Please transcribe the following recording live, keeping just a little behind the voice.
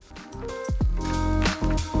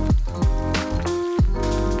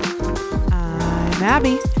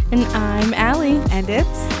Abby. And I'm Allie. And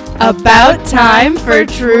it's About Time for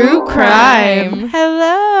True Crime.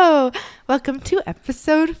 Hello. Welcome to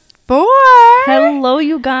episode 4. Hello,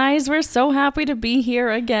 you guys. We're so happy to be here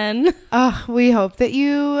again. We hope that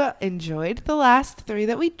you enjoyed the last 3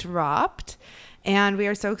 that we dropped. And we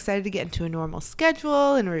are so excited to get into a normal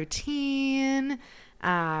schedule and routine.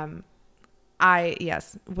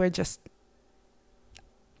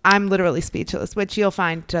 I'm literally speechless, which you'll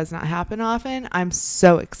find does not happen often. I'm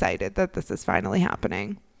so excited that this is finally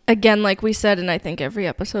happening. Again, like we said, and I think every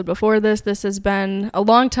episode before this has been a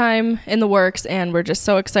long time in the works, and we're just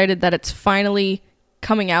so excited that it's finally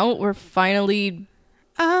coming out. We're finally...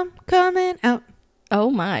 coming out. Oh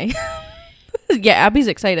my. Yeah, Abby's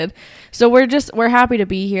excited. So we're happy to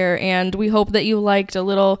be here, and we hope that you liked a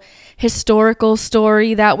little historical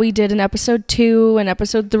story that we did in episode 2. And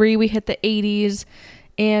episode 3, we hit the 80s.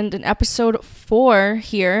 And in episode 4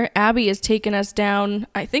 here, Abby is taking us down,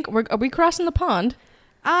 I think, are we crossing the pond?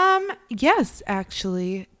 Yes,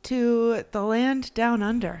 actually, to the land down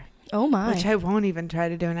under. Oh my. Which I won't even try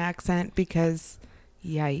to do an accent because,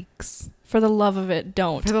 yikes. For the love of it,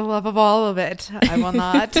 don't. For the love of all of it, I will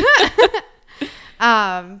not.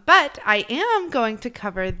 But I am going to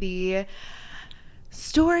cover the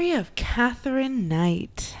story of Katherine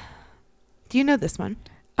Knight. Do you know this one?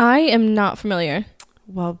 I am not familiar.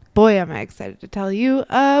 Well, boy, am I excited to tell you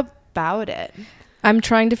about it. I'm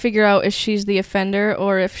trying to figure out if she's the offender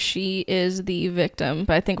or if she is the victim,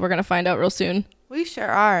 but I think we're going to find out real soon. We sure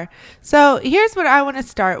are. So here's what I want to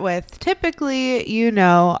start with. Typically,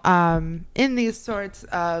 in these sorts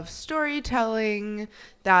of storytelling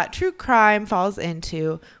that true crime falls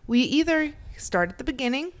into, we either start at the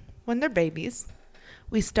beginning when they're babies,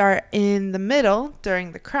 we start in the middle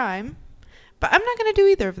during the crime, but I'm not going to do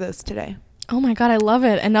either of those today. Oh my God, I love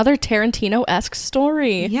it. Another Tarantino-esque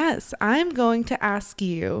story. Yes, I'm going to ask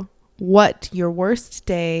you what your worst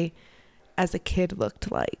day as a kid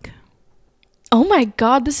looked like. Oh my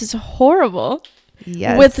God, this is horrible.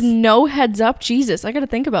 Yes. With no heads up. Jesus, I got to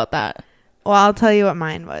think about that. Well, I'll tell you what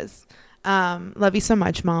mine was. Love you so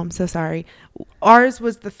much, Mom. So sorry. Ours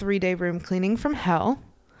was the 3-day room cleaning from hell.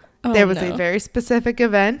 Oh, there was a very specific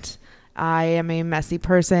event. I am a messy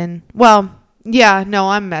person. Well, yeah, no,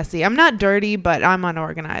 I'm messy. I'm not dirty, but I'm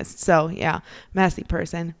unorganized. So yeah, messy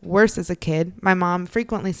person. Worse as a kid. My mom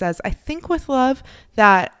frequently says, I think with love,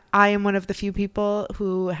 that I am one of the few people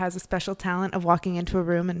who has a special talent of walking into a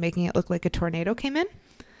room and making it look like a tornado came in.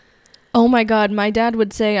 Oh my God, my dad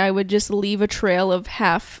would say I would just leave a trail of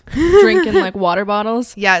half drinking like water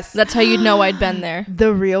bottles. Yes. That's how you'd know I'd been there.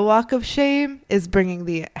 The real walk of shame is bringing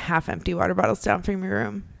the half empty water bottles down from your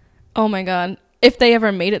room. Oh my God. If they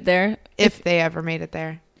ever made it there. If they ever made it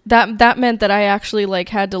there. That meant that I actually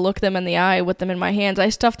had to look them in the eye with them in my hands. I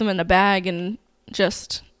stuffed them in a bag and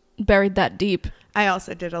just buried that deep. I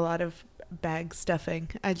also did a lot of bag stuffing.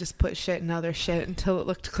 I just put shit in other shit until it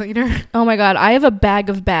looked cleaner. Oh my God, I have a bag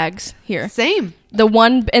of bags here. Same. The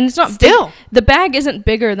one, and it's not still big. The bag isn't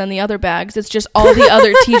bigger than the other bags. It's just all the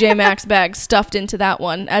other TJ Maxx bags stuffed into that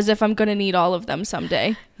one, as if I'm going to need all of them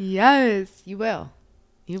someday. Yes, you will.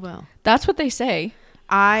 You will. That's what they say.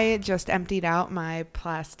 I just emptied out my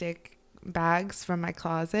plastic bags from my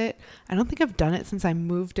closet. I don't think I've done it since I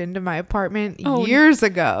moved into my apartment years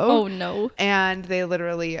ago. Oh no. And they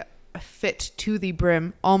literally fit to the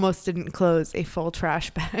brim, almost didn't close a full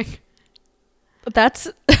trash bag. That's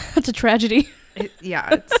a tragedy.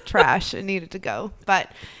 It's trash. It needed to go, but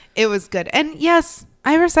it was good. And yes,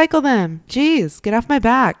 I recycle them. Jeez, get off my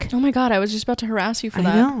back. Oh my God, I was just about to harass you for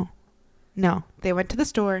that. I know. No, they went to the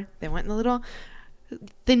store. They went in the little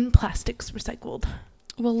thin plastics recycled.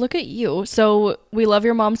 Well, look at you. So we love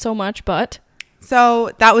your mom so much, but...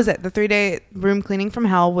 So that was it. The 3-day room cleaning from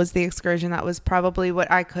hell was the excursion. That was probably what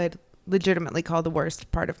I could legitimately call the worst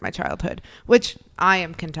part of my childhood, which I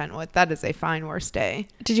am content with. That is a fine worst day.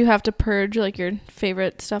 Did you have to purge your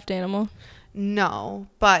favorite stuffed animal? No,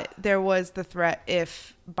 but there was the threat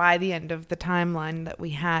if by the end of the timeline that we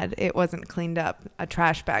had, it wasn't cleaned up, a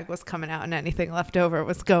trash bag was coming out and anything left over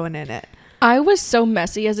was going in it. I was so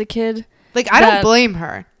messy as a kid. I don't blame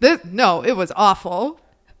her. No, it was awful,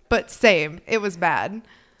 but same. It was bad.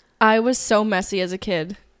 I was so messy as a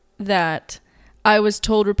kid that I was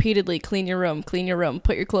told repeatedly, clean your room,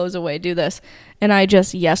 put your clothes away, do this. And I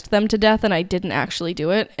just yesed them to death and I didn't actually do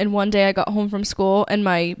it. And one day I got home from school and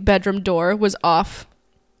my bedroom door was off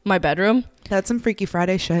my bedroom. That's some Freaky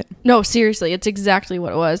Friday shit. No, seriously, it's exactly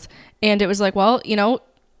what it was. And it was like, well,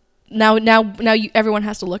 now everyone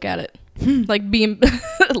has to look at it.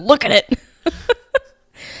 Look at it.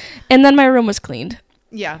 And then my room was cleaned.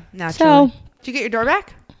 Yeah, naturally. So, did you get your door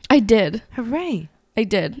back? I did. Hooray. I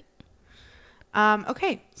did.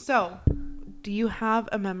 Okay, so do you have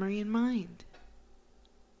a memory in mind?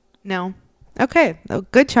 No? Okay, oh,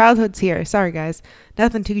 good childhood's here. Sorry, guys.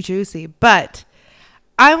 Nothing too juicy. But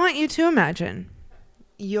I want you to imagine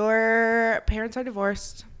your parents are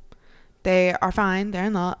divorced. They are fine. They're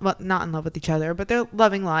in love. Well, not in love with each other, but they're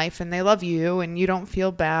loving life and they love you and you don't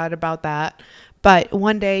feel bad about that. But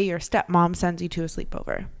one day your stepmom sends you to a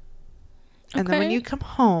sleepover. And then when you come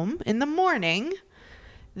home in the morning,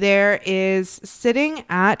 there is sitting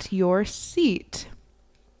at your seat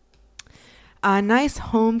a nice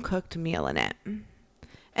home-cooked meal in it.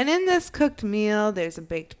 And in this cooked meal, there's a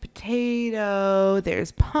baked potato,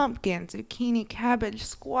 there's pumpkin, zucchini, cabbage,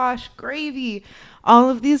 squash, gravy, all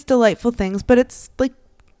of these delightful things, but it's like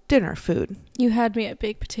dinner food. You had me at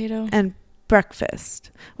baked potato. And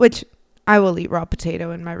breakfast, which I will eat raw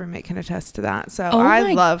potato, and my roommate can attest to that. So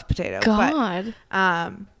I love potato. God.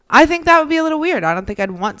 But, I think that would be a little weird. I don't think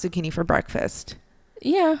I'd want zucchini for breakfast.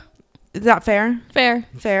 Yeah. Is that fair? Fair.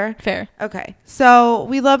 Okay. So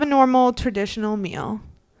we love a normal, traditional meal.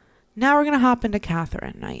 Now we're going to hop into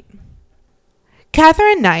Katherine Knight.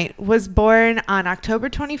 Katherine Knight was born on October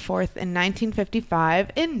 24th in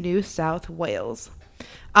 1955 in New South Wales.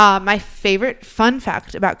 My favorite fun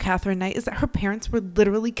fact about Katherine Knight is that her parents were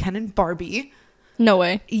literally Ken and Barbie. No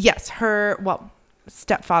way. Yes,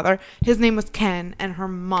 stepfather, his name was Ken and her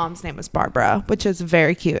mom's name was Barbara, which is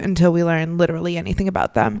very cute until we learn literally anything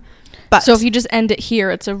about them. But so if you just end it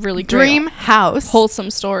here, it's a really dream great, house,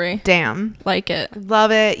 wholesome story. Damn, like it,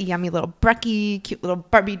 love it. Yummy little brekkie, cute little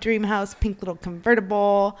Barbie dream house, pink little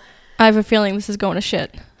convertible. I have a feeling this is going to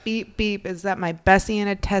shit. Beep beep. Is that my Bessie and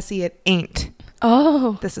a Tessie? It ain't.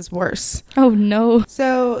 Oh, this is worse. Oh no.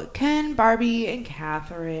 So Ken, Barbie, and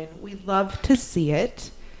Katherine, we love to see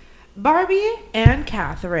it. Barbie and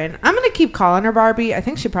Katherine. I'm going to keep calling her Barbie. I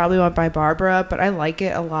think she probably went by Barbara, but I like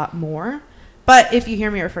it a lot more. But if you hear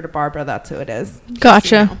me refer to Barbara, that's who it is.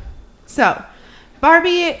 Gotcha. You know. So,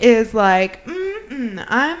 Barbie is like,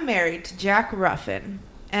 I'm married to Jack Ruffin.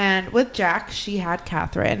 And with Jack, she had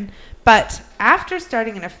Katherine. But after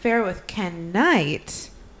starting an affair with Ken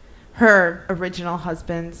Knight, her original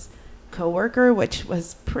husband's co-worker, which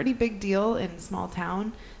was a pretty big deal in a small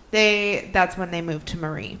town, that's when they moved to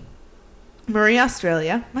Marie,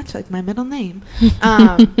 Australia, much like my middle name,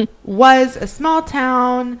 was a small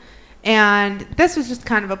town. And this was just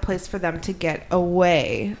kind of a place for them to get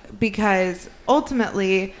away because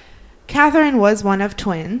ultimately Katherine was one of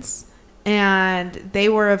twins and they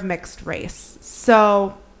were of mixed race.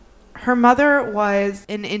 So her mother was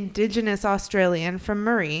an Indigenous Australian from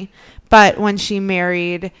Marie, but when she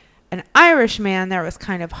married an Irish man, there was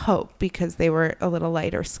kind of hope because they were a little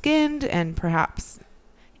lighter skinned and perhaps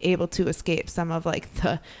able to escape some of like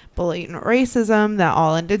the blatant racism that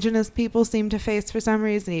all Indigenous people seem to face for some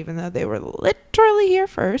reason, even though they were literally here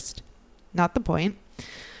first. Not the point.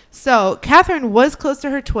 So Katherine was close to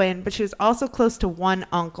her twin, but she was also close to one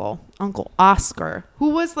uncle, Uncle Oscar, who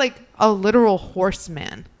was like a literal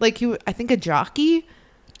horseman. Like I think a jockey.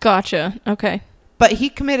 Gotcha. Okay. But he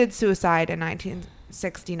committed suicide in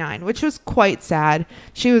 1969, which was quite sad.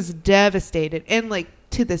 She was devastated and like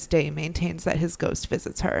to this day maintains that his ghost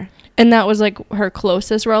visits her. And that was like her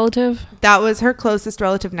closest relative? That was her closest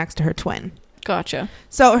relative next to her twin. Gotcha.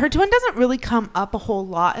 So her twin doesn't really come up a whole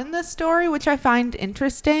lot in this story, which I find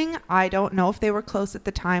interesting. I don't know if they were close at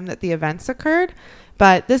the time that the events occurred,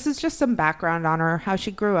 but this is just some background on her, how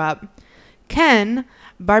she grew up. Ken,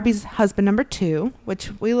 Barbie's husband number 2,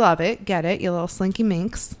 which we love it. Get it, you little slinky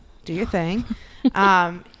minx. Do your thing. He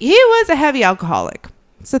was a heavy alcoholic.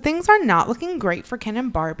 So things are not looking great for Ken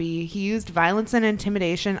and Barbie. He used violence and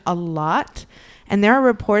intimidation a lot. And there are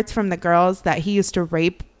reports from the girls that he used to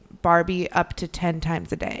rape Barbie up to 10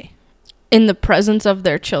 times a day. In the presence of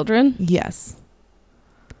their children? Yes.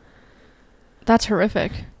 That's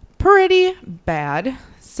horrific. Pretty bad.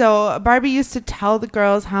 So Barbie used to tell the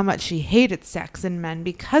girls how much she hated sex and men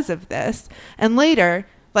because of this. And later,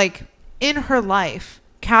 like in her life,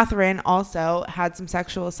 Katherine also had some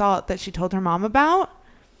sexual assault that she told her mom about.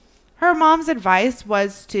 Her mom's advice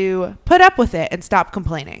was to put up with it and stop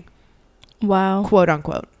complaining. Wow. Quote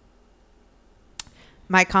unquote.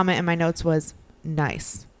 My comment in my notes was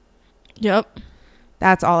nice. Yep.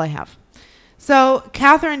 That's all I have. So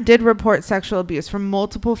Katherine did report sexual abuse from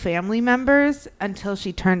multiple family members until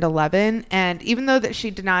she turned 11. And even though that she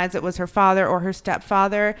denies it was her father or her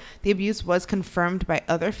stepfather, the abuse was confirmed by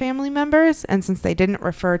other family members. And since they didn't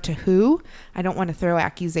refer to who, I don't want to throw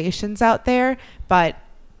accusations out there, but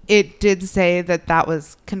it did say that that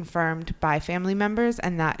was confirmed by family members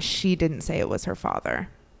and that she didn't say it was her father.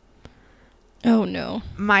 Oh, no.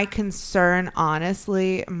 My concern,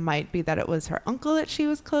 honestly, might be that it was her uncle that she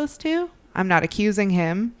was close to. I'm not accusing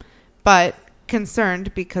him, but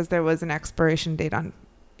concerned because there was an expiration date on,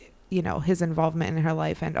 his involvement in her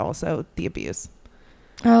life and also the abuse.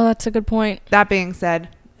 Oh, that's a good point. That being said,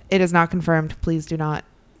 it is not confirmed. Please do not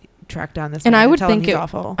track down this And man I would tell him think he's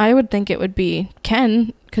awful. I would think it would be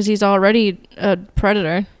Ken because he's already a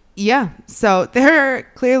predator. Yeah. So there are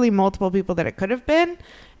clearly multiple people that it could have been.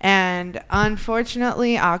 And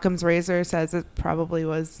unfortunately, Occam's razor says it probably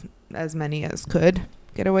was as many as could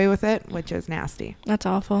get away with it, which is nasty. That's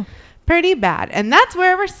awful. Pretty bad. And that's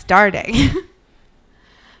where we're starting.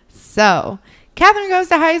 So, Katherine goes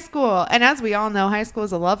to high school. And as we all know, high school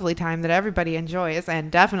is a lovely time that everybody enjoys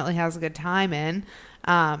and definitely has a good time in.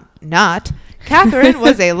 Not. Katherine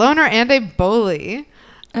was a loner and a bully.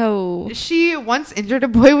 Oh. She once injured a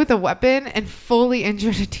boy with a weapon and fully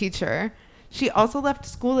injured a teacher. She also left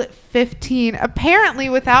school at 15, apparently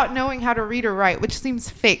without knowing how to read or write, which seems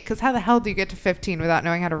fake, because how the hell do you get to 15 without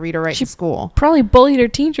knowing how to read or write in school? Probably bullied her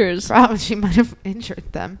teachers. Probably. She might have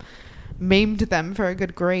injured them, maimed them for a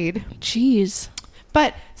good grade. Jeez.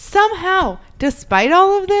 But somehow, despite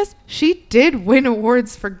all of this, she did win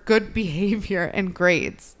awards for good behavior and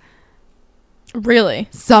grades. Really?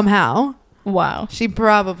 Somehow. Wow. She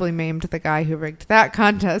probably maimed the guy who rigged that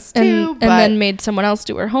contest too. And then made someone else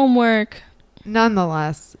do her homework.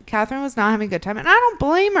 Nonetheless, Katherine was not having a good time, and I don't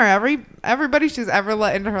blame her. Everybody she's ever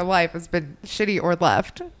let into her life has been shitty or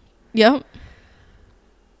left. Yep.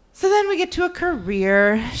 So then we get to a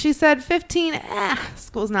career. She said, 15,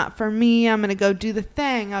 school's not for me. I'm going to go do the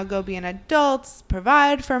thing. I'll go be an adult,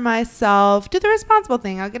 provide for myself, do the responsible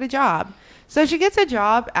thing. I'll get a job. So she gets a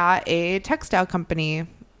job at a textile company,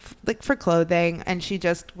 like for clothing, and she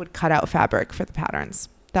just would cut out fabric for the patterns.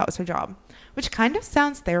 That was her job, which kind of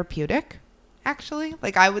sounds therapeutic. Actually,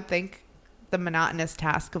 like I would think the monotonous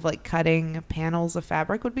task of like cutting panels of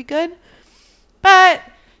fabric would be good. But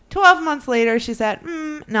 12 months later, she said,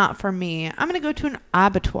 not for me. I'm going to go to an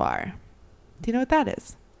abattoir. Do you know what that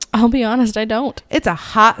is? I'll be honest, I don't. It's a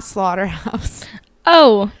hot slaughterhouse.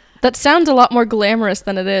 Oh, that sounds a lot more glamorous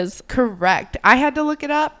than it is. Correct. I had to look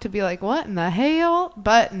it up to be like, what in the hell?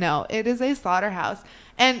 But no, it is a slaughterhouse.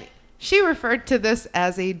 And she referred to this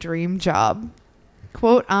as a dream job,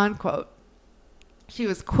 quote unquote. She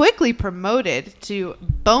was quickly promoted to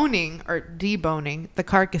boning or deboning the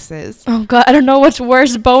carcasses. Oh, God. I don't know what's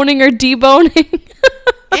worse, boning or deboning.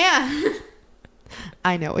 Yeah.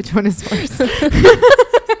 I know which one is worse.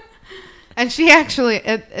 And she actually,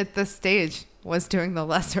 at this stage, was doing the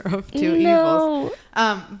lesser of two evils.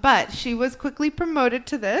 But she was quickly promoted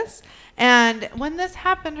to this. And when this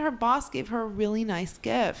happened, her boss gave her a really nice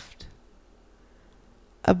gift.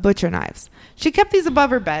 Of butcher knives. She kept these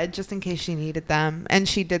above her bed just in case she needed them. And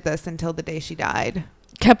she did this until the day she died.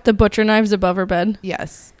 Kept the butcher knives above her bed?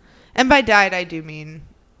 Yes. And by died, I do mean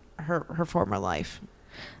her former life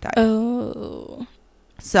died. Oh.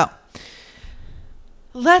 So,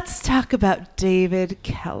 let's talk about David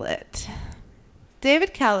Kellett.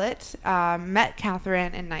 David Kellett met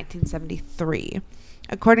Katherine in 1973.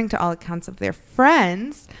 According to all accounts of their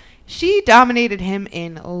friends, she dominated him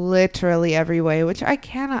in literally every way, which I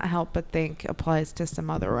cannot help but think applies to some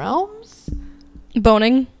other realms.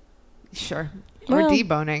 Boning? Sure. Or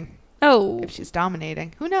deboning. Oh. If she's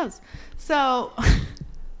dominating. Who knows? So,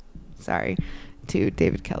 sorry to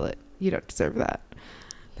David Kellett. You don't deserve that.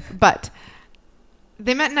 But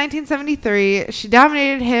they met in 1973. She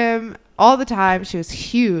dominated him all the time. She was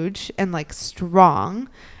huge and like strong.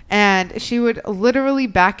 And she would literally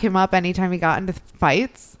back him up anytime he got into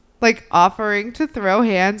fights. Like offering to throw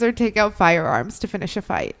hands or take out firearms to finish a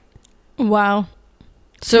fight. Wow.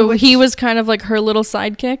 So he was kind of like her little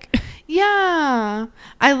sidekick? Yeah.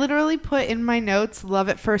 I literally put in my notes, love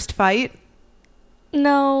at first fight.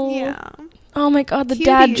 No. Yeah. Oh my God, the Cutie.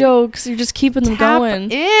 dad jokes. You're just keeping them Tap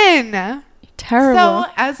going. in. Terrible.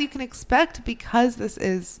 So, as you can expect, because this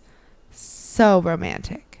is so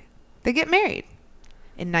romantic, they get married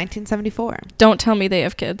in 1974. Don't tell me they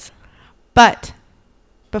have kids. But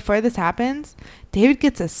before this happens, David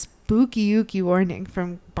gets a spooky ooky warning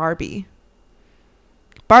from Barbie.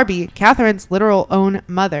 Barbie, Katherine's literal own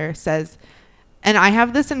mother, says, and I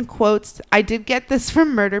have this in quotes. I did get this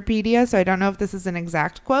from Murderpedia, so I don't know if this is an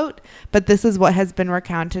exact quote, but this is what has been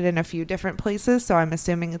recounted in a few different places, so I'm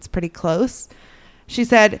assuming it's pretty close. She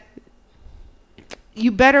said, you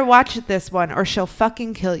better watch this one or she'll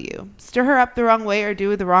fucking kill you. Stir her up the wrong way or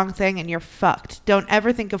do the wrong thing and you're fucked. Don't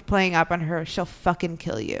ever think of playing up on her. She'll fucking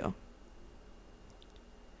kill you.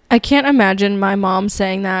 I can't imagine my mom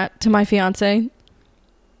saying that to my fiance.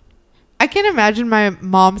 I can imagine my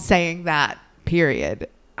mom saying that period.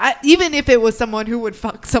 Even if it was someone who would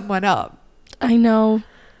fuck someone up. I know.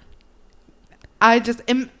 I just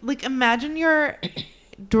imagine you're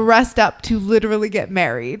dressed up to literally get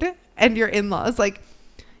married and your in-laws like,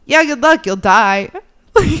 yeah, good luck, you'll die.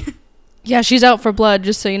 Yeah, she's out for blood,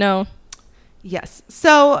 just so you know. Yes.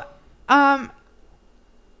 So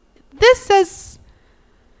this says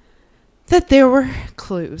that there were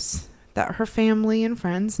clues that her family and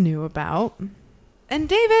friends knew about. And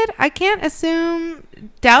David, I can't assume,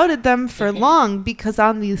 doubted them for long, because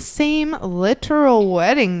on the same literal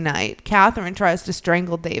wedding night, Katherine tries to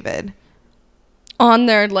strangle David. On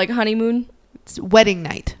their, like, honeymoon? It's wedding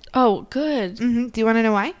night. Oh, good. Mm-hmm. Do you want to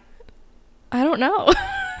know why? I don't know.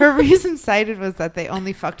 Her reason cited was that they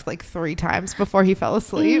only fucked like 3 times before he fell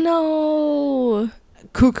asleep. No.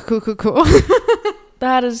 Cool.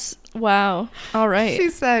 That is, wow. All right. She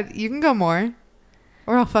said, you can go more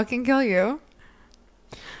or I'll fucking kill you.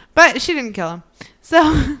 But she didn't kill him.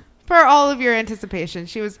 So for all of your anticipation,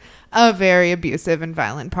 she was a very abusive and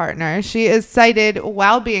violent partner. She is cited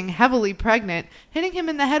while being heavily pregnant, hitting him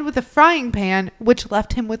in the head with a frying pan, which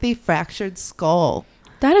left him with a fractured skull.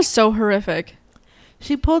 That is so horrific.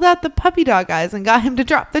 She pulled out the puppy dog eyes and got him to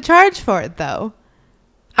drop the charge for it, though.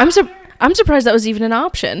 I'm surprised that was even an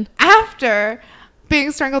option. After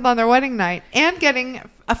being strangled on their wedding night and getting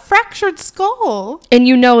a fractured skull. And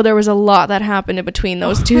you know there was a lot that happened in between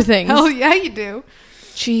those two things. Hell yeah, you do.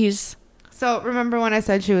 Jeez. So remember when I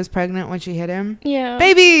said she was pregnant when she hit him? Yeah.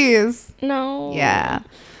 Babies. No. Yeah.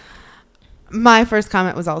 My first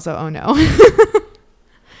comment was also, oh no.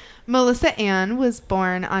 Melissa Ann was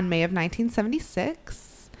born on May of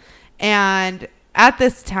 1976. And at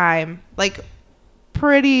this time, like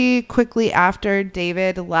pretty quickly after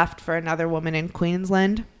David left for another woman in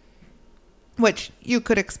Queensland, which you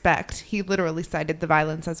could expect. He literally cited the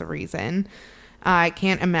violence as a reason. I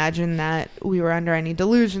can't imagine that we were under any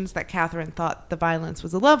delusions that Katherine thought the violence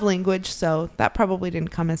was a love language, so that probably didn't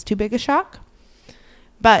come as too big a shock.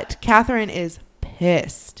 But Katherine is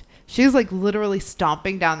pissed. She's like literally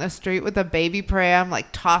stomping down the street with a baby pram, like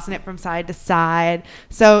tossing it from side to side.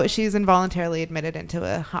 So she's involuntarily admitted into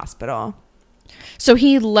a hospital. So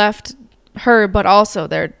he left her, but also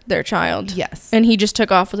their child. Yes. And he just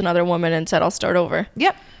took off with another woman and said, I'll start over.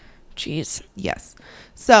 Yep. Jeez. Yes.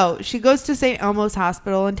 So she goes to St. Elmo's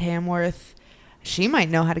Hospital in Tamworth. She might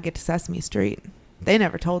know how to get to Sesame Street. They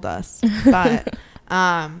never told us. But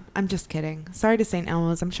I'm just kidding. Sorry to St.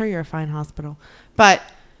 Elmo's. I'm sure you're a fine hospital. But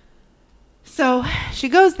so she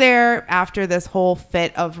goes there after this whole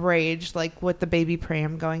fit of rage, like with the baby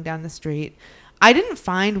pram going down the street. I didn't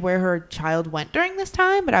find where her child went during this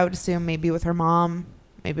time, but I would assume maybe with her mom,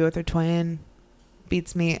 maybe with her twin.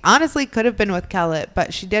 Beats me. Honestly, could have been with Kellett,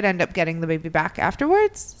 but she did end up getting the baby back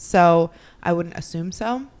afterwards, so I wouldn't assume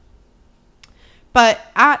so. But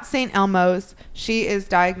at St. Elmo's, she is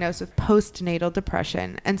diagnosed with postnatal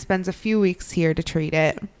depression and spends a few weeks here to treat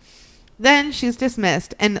it. Then she's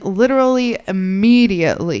dismissed, and literally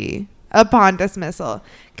immediately upon dismissal,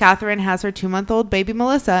 Katherine has her 2-month-old baby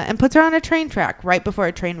Melissa and puts her on a train track right before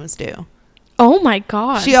a train was due. Oh my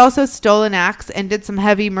God. She also stole an axe and did some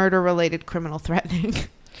heavy murder-related criminal threatening.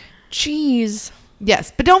 Jeez.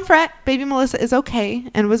 Yes, but don't fret. Baby Melissa is okay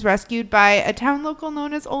and was rescued by a town local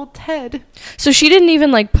known as Old Ted. So she didn't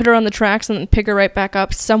even like put her on the tracks and then pick her right back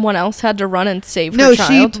up. Someone else had to run and save her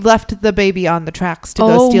child. No, she left the baby on the tracks to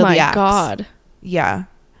go steal the axe. Oh my God. Yeah.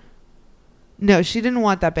 No, she didn't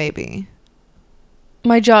want that baby.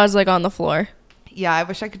 My jaw's like on the floor. Yeah, I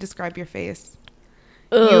wish I could describe your face.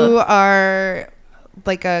 Ugh. You are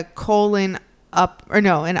like a colon up, or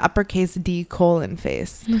no, an uppercase D colon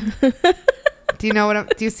face. Do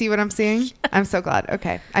you see what I'm seeing? I'm so glad.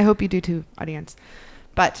 Okay. I hope you do too, audience.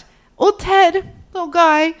 But Old Ted, little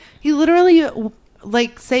guy, he literally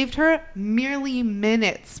like saved her merely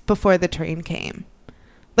minutes before the train came.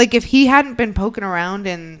 Like if he hadn't been poking around,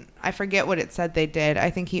 and I forget what it said they did. I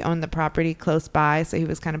think he owned the property close by, so he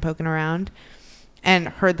was kind of poking around and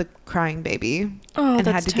heard the crying baby and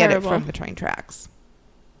had to get it from the train tracks.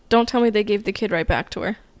 Don't tell me they gave the kid right back to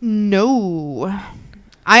her. No.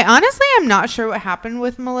 I honestly am not sure what happened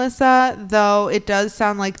with Melissa, though it does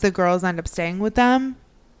sound like the girls end up staying with them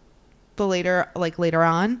later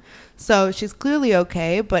on. So she's clearly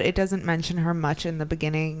okay, but it doesn't mention her much in the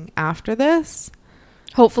beginning after this.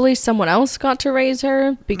 Hopefully someone else got to raise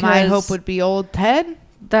her, because my hope would be Old Ted.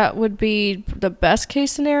 That would be the best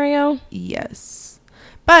case scenario. Yes.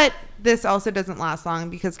 But this also doesn't last long,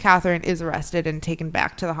 because Katherine is arrested and taken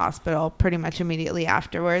back to the hospital pretty much immediately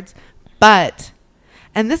afterwards. But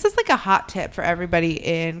And this is like a hot tip for everybody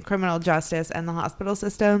in criminal justice and the hospital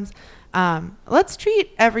systems. Let's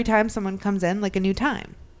treat every time someone comes in like a new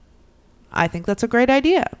time. I think that's a great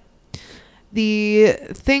idea. The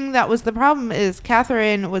thing that was the problem is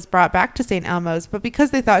Katherine was brought back to St. Elmo's, but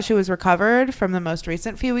because they thought she was recovered from the most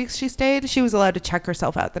recent few weeks she stayed, she was allowed to check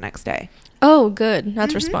herself out the next day. Oh, good.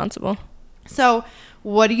 That's responsible. So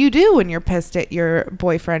what do you do when you're pissed at your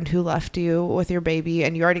boyfriend who left you with your baby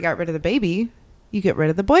and you already got rid of the baby? You get rid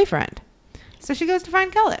of the boyfriend. So she goes to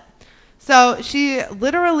find Kellett. So she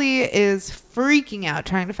literally is freaking out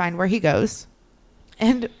trying to find where he goes.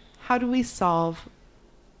 And how do we solve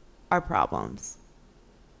our problems?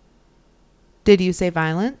 Did you say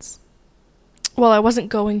violence? Well, I wasn't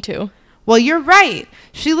going to. Well, you're right.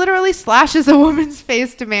 She literally slashes a woman's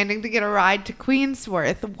face demanding to get a ride to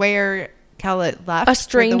Queensworth where Kellett left. A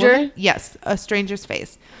stranger? Yes, a stranger's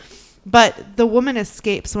face. But the woman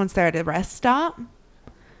escapes once they're at a rest stop.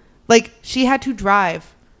 Like, she had to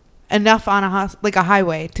drive enough on a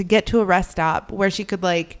highway to get to a rest stop where she could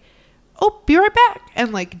be right back,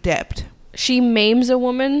 and dipped. She maims a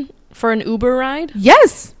woman for an Uber ride?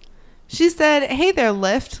 Yes. She said, "Hey there,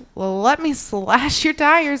 Lyft. Let me slash your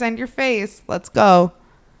tires and your face. Let's go."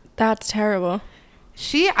 That's terrible.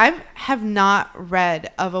 I have not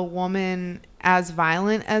read of a woman as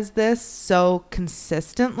violent as this so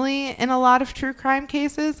consistently in a lot of true crime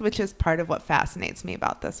cases, which is part of what fascinates me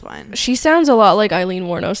about this one. She sounds a lot like Eileen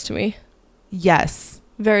Wuornos to me. Yes.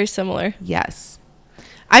 Very similar. Yes.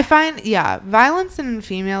 I find, violence in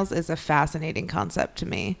females is a fascinating concept to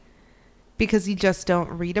me because you just don't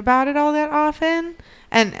read about it all that often.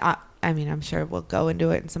 And I'm sure we'll go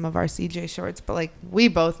into it in some of our CJ shorts, but we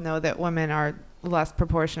both know that women are less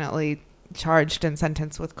proportionately charged and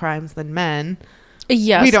sentenced with crimes than men.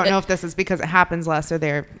 Yes. We don't know if this is because it happens less or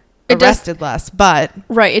they're arrested less, but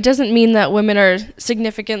right. It doesn't mean that women are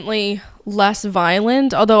significantly less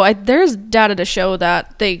violent, although there's data to show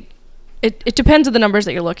that it depends on the numbers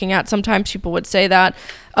that you're looking at. Sometimes people would say that.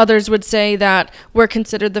 Others would say that we're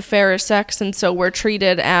considered the fairer sex, and so we're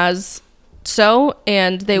treated as so,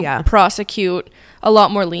 and they prosecute a lot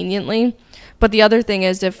more leniently. But the other thing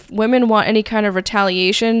is, if women want any kind of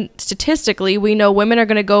retaliation, statistically, we know women are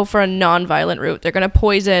going to go for a non-violent route. They're going to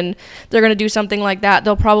poison. They're going to do something like that.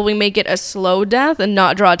 They'll probably make it a slow death and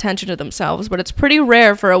not draw attention to themselves. But it's pretty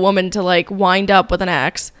rare for a woman to wind up with an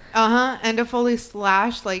axe. And to fully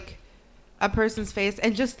slash a person's face,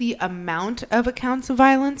 and just the amount of accounts of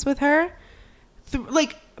violence with her.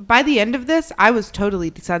 By the end of this, I was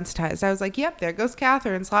totally desensitized. I was like, yep, there goes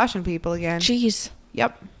Katherine slashing people again. Jeez.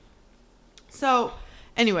 Yep. So,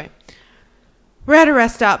 anyway, we're at a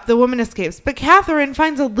rest stop. The woman escapes, but Katherine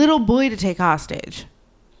finds a little boy to take hostage.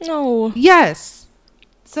 No. Yes.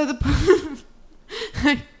 So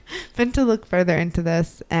I've been to look further into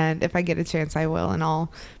this, and if I get a chance, I will, and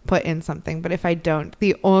I'll put in something. But if I don't,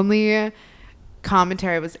 the only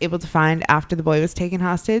commentary I was able to find after the boy was taken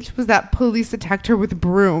hostage was that police attacked her with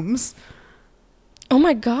brooms. Oh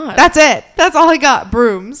my God. That's it. That's all I got.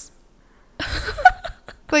 Brooms.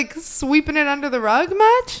 Sweeping it under the rug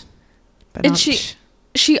much? But and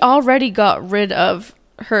she already got rid of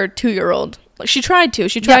her 2-year-old. She tried to.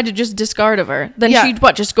 She tried to just discard of her. Then she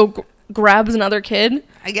just go grabs another kid?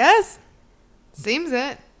 I guess. Seems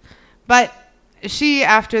it. But she,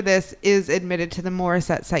 after this, is admitted to the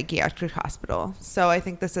Morrisette Psychiatric Hospital. So I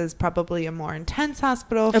think this is probably a more intense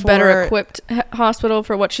hospital. A better equipped hospital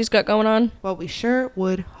for what she's got going on? Well, we sure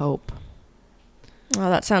would hope. Oh,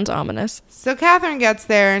 that sounds ominous. So Katherine gets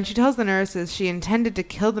there, and she tells the nurses she intended to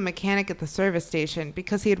kill the mechanic at the service station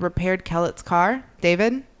because he had repaired Kellett's car,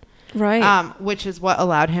 David. Right. Which is what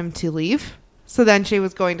allowed him to leave. So then she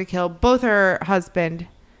was going to kill both her husband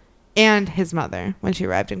and his mother when she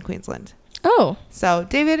arrived in Queensland. Oh. So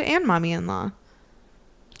David and mommy-in-law.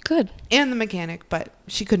 Good. And the mechanic, but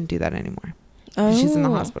she couldn't do that anymore. Oh. She's in the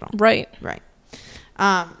hospital. Right. Right.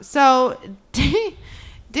 So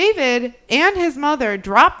David and his mother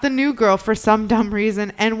dropped the new girl for some dumb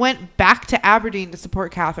reason and went back to Aberdeen to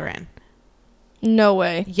support Katherine. No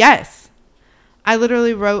way. Yes. I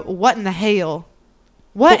literally wrote, what in the hell?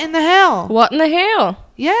 What in the hell? What in the hell?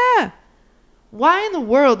 Yeah. Why in the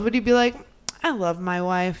world would he be like, I love my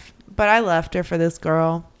wife, but I left her for this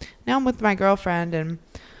girl. Now I'm with my girlfriend. And,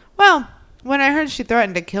 well, when I heard she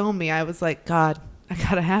threatened to kill me, I was like, God, I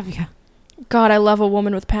gotta have you. God, I love a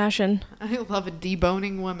woman with passion. I love a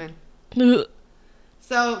deboning woman. Ugh.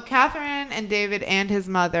 So Katherine and David and his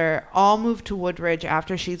mother all moved to Woodridge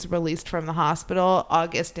after she's released from the hospital,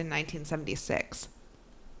 August in 1976.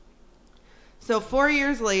 So 4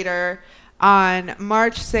 years later, on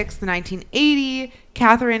March 6th, 1980,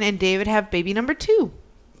 Katherine and David have baby number 2,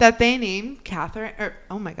 that they named Catherine, or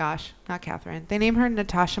oh my gosh, not Catherine. They named her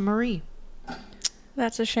Natasha Marie.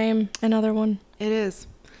 That's a shame. Another one. It is.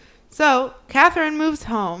 So Catherine moves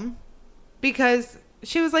home because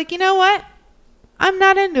she was like, you know what? I'm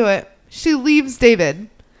not into it. She leaves David.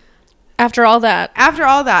 After all that,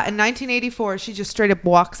 in 1984, she just straight up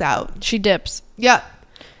walks out. she dips. Yep.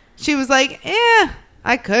 She was like,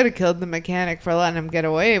 I could have killed the mechanic for letting him get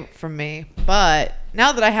away from me. But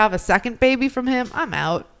now that I have a second baby from him, I'm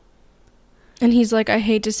out. And he's like, I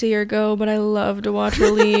hate to see her go, but I love to watch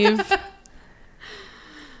her leave.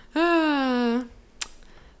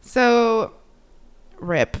 So,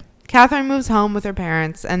 rip. Catherine moves home with her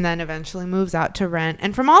parents and then eventually moves out to rent.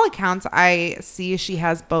 And from all accounts, I see she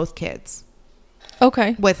has both kids.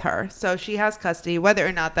 Okay. With her. So she has custody. Whether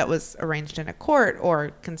or not that was arranged in a court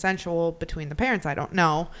or consensual between the parents, I don't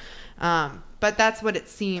know. But that's what it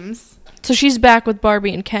seems. So she's back with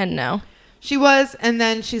Barbie and Ken now. She was, and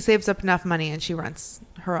then she saves up enough money and she rents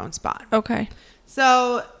her own spot. Okay.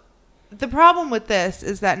 So the problem with this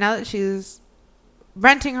is that now that she's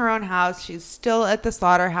renting her own house, she's still at the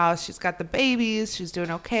slaughterhouse, she's got the babies, she's doing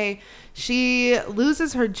okay. She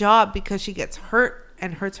loses her job because she gets hurt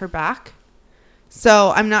and hurts her back.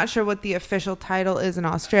 So I'm not sure what the official title is in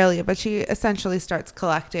Australia, but she essentially starts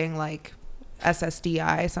collecting like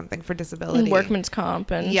SSDI, something for disability. Workman's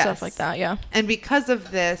comp and stuff like that, yeah. And because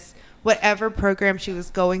of this, whatever program she was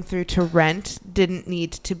going through to rent didn't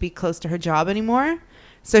need to be close to her job anymore.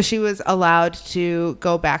 So she was allowed to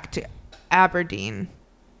go back to Aberdeen.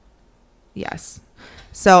 Yes.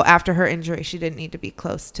 So after her injury, she didn't need to be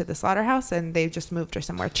close to the slaughterhouse, and they just moved her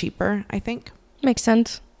somewhere cheaper, I think. Makes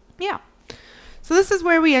sense. Yeah. So this is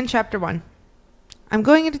where we end chapter 1. I'm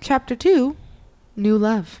going into chapter 2, New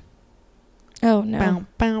Love. Oh, no. Bow,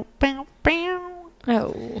 bow, bow, bow.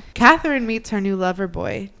 Oh. Catherine meets her new lover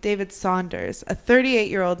boy, David Saunders, a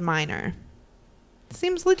 38-year-old miner.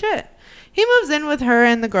 Seems legit. He moves in with her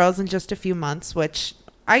and the girls in just a few months, which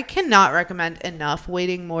I cannot recommend enough,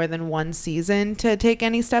 waiting more than one season to take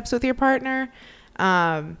any steps with your partner.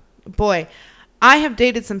 Boy, I have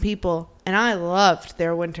dated some people and I loved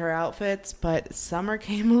their winter outfits, but summer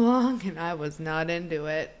came along and I was not into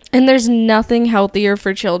it. And there's nothing healthier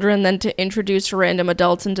for children than to introduce random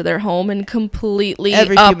adults into their home and completely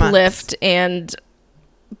uplift and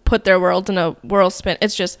put their world in a whirlspin.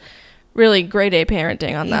 It's just really grade A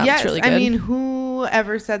parenting on that. Yes, it's really good. I mean,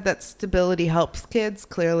 whoever said that stability helps kids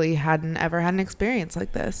clearly hadn't ever had an experience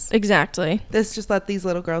like this. Exactly. This just let these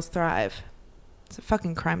little girls thrive. It's a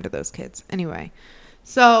fucking crime to those kids. Anyway,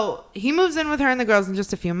 so he moves in with her and the girls in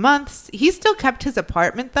just a few months. He still kept his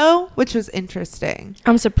apartment, though, which was interesting.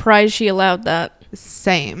 I'm surprised she allowed that.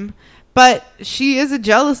 Same. But she is a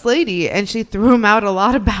jealous lady, and she threw him out a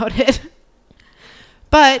lot about it.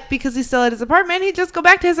 But because he's still at his apartment, he'd just go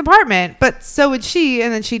back to his apartment. But so would she,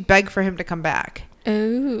 and then she'd beg for him to come back.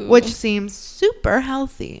 Ooh. Which seems super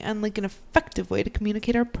healthy and like an effective way to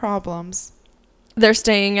communicate our problems. They're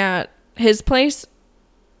staying at his place?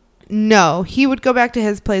 No, he would go back to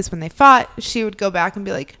his place when they fought. She would go back and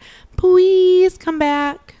be like, please come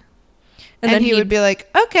back. And then he would be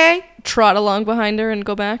like, okay. Trot along behind her and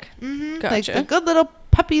go back? Mm-hmm. Gotcha. Like the good little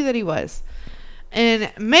puppy that he was. In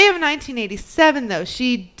May of 1987, though,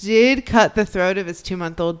 she did cut the throat of his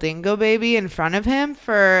 2-month-old dingo baby in front of him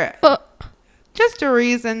for just a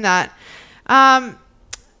reason that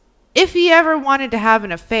if he ever wanted to have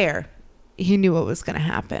an affair, he knew what was going to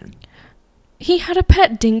happen. He had a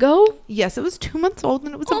pet dingo? Yes, it was 2 months old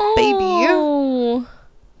and it was a baby.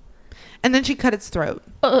 And then she cut its throat.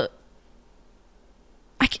 Can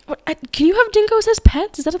you have dingoes as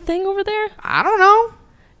pets? Is that a thing over there? I don't know.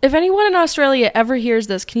 If anyone in Australia ever hears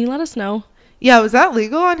this, can you let us know? Yeah, was that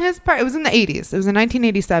legal on his part? It was in the 80s. It was in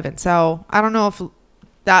 1987. So I don't know if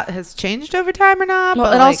that has changed over time or not. Well,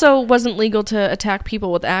 but it also wasn't legal to attack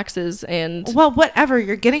people with axes and... Well, whatever.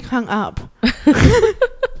 You're getting hung up.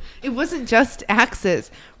 It wasn't just axes.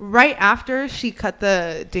 Right after she cut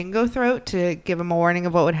the dingo throat to give him a warning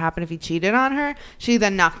of what would happen if he cheated on her, she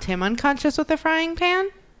then knocked him unconscious with a frying pan.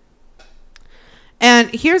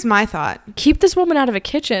 And here's my thought. Keep this woman out of a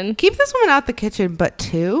kitchen. Keep this woman out the kitchen, but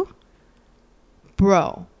two?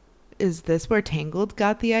 Bro, is this where Tangled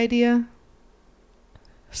got the idea?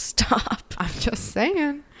 Stop. I'm just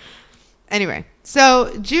saying. Anyway,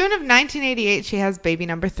 so June of 1988, she has baby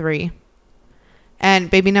number 3.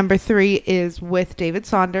 And baby number 3 is with David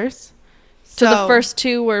Saunders. So the first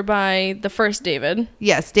 2 were by the first David?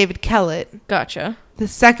 Yes, David Kellett. Gotcha. The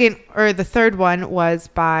third one was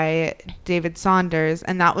by David Saunders,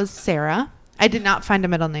 and that was Sarah. I did not find a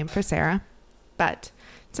middle name for Sarah, but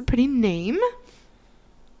it's a pretty name.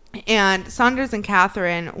 And Saunders and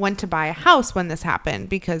Katherine went to buy a house when this happened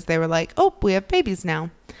because they were like, oh, we have babies now.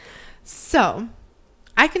 So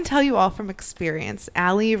I can tell you all from experience.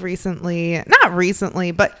 Allie not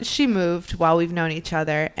recently, but she moved while we've known each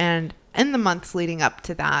other. And in the months leading up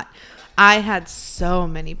to that, I had so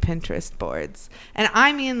many Pinterest boards. And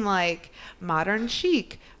I mean like modern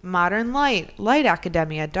chic, modern light, light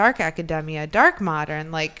academia, dark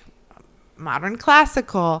modern, like modern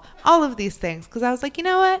classical, all of these things. Because I was like, you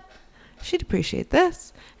know what? She'd appreciate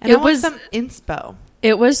this. And I want some inspo.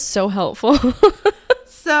 It was so helpful.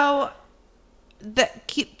 So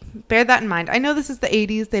bear that in mind. I know this is the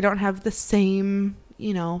 80s. They don't have the same,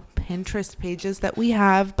 Pinterest pages that we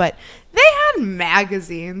have, but they had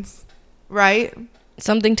magazines, right?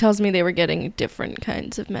 Something tells me they were getting different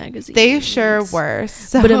kinds of magazines. They sure were.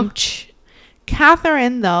 So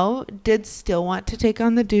Katherine, though, did still want to take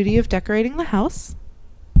on the duty of decorating the house,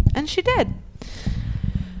 and she did.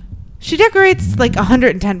 She decorates like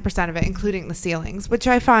 110% of it, including the ceilings, which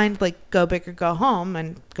I find like go big or go home,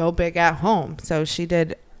 and go big at home. So she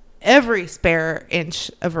did every spare inch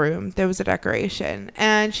of room. There was a decoration,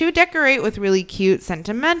 and she would decorate with really cute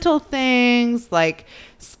sentimental things like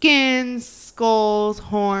skins, skulls,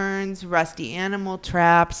 horns, rusty animal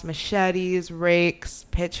traps, machetes, rakes,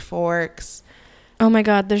 pitchforks. Oh my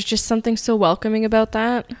God, there's just something so welcoming about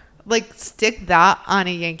that. Like, stick that on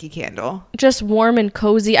a Yankee Candle. Just warm and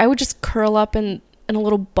cozy. I would just curl up in a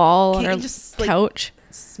little ball on our couch.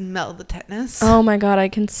 Smell the tetanus. Oh my God, I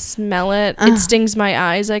can smell it. It stings my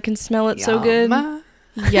eyes. I can smell it so good.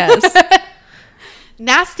 Yes.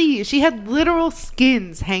 Nasty. She had literal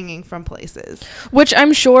skins hanging from places. Which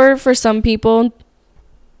I'm sure for some people,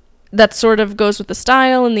 that sort of goes with the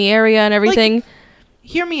style and the area and everything. Like,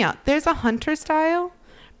 hear me out. There's a hunter style,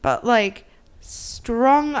 but like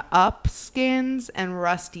strung up skins and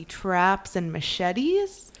rusty traps and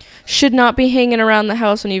machetes should not be hanging around the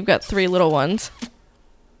house when you've got 3 little ones.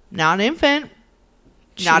 Not an infant.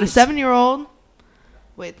 Jeez. Not a 7-year-old.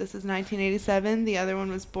 Wait, this is 1987. The other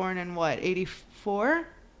one was born in what, 84?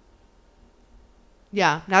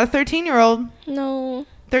 Yeah, not a 13-year-old. No.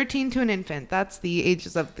 13 to an infant. That's the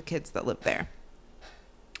ages of the kids that live there.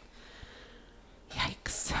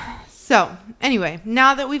 Yikes. So, anyway,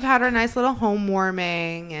 now that we've had our nice little home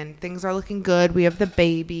warming and things are looking good, we have the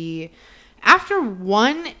baby. After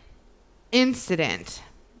one incident,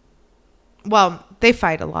 well, they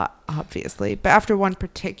fight a lot, obviously, but after one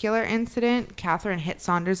particular incident, Katherine hit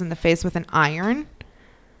Saunders in the face with an iron.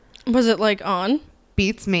 Was it like on?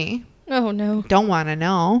 Beats me. Oh, no. Don't want to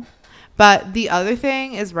know. But the other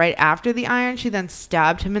thing is right after the iron, she then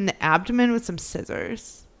stabbed him in the abdomen with some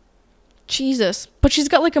scissors. Jesus. But she's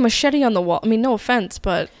got like a machete on the wall. I mean, no offense,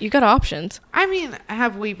 but you got options. I mean,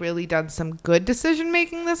 have we really done some good decision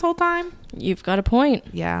making this whole time? You've got a point.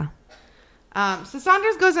 Yeah. So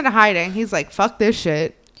Saunders goes into hiding. He's like, fuck this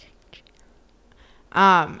shit.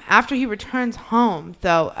 After he returns home,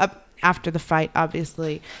 though, after the fight,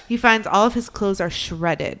 obviously, he finds all of his clothes are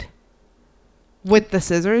shredded with the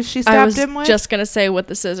scissors she stabbed him with. I was just going to say with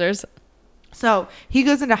the scissors. So he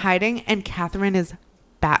goes into hiding, and Katherine is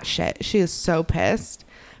batshit. She is so pissed.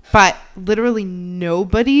 But literally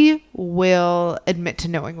nobody will admit to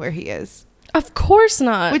knowing where he is. Of course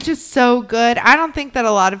not. Which is so good. I don't think that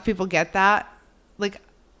a lot of people get that. Like,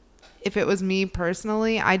 if it was me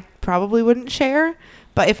personally, I probably wouldn't share.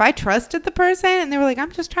 But if I trusted the person and they were like,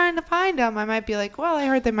 I'm just trying to find him, I might be like, well, I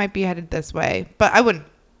heard they might be headed this way. But I wouldn't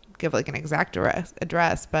give like an exact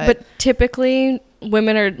address. But typically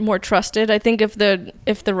women are more trusted. I think if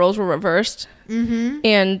the roles were reversed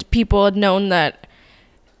and people had known that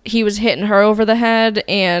he was hitting her over the head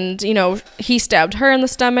and, he stabbed her in the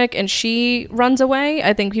stomach and she runs away,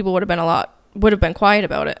 I think people would have been quiet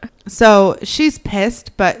about it. So she's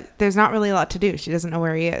pissed, but there's not really a lot to do. She doesn't know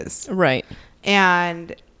where he is. Right.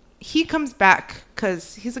 And he comes back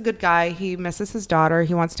because he's a good guy. He misses his daughter.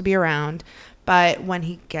 He wants to be around. But when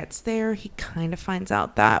he gets there, he kind of finds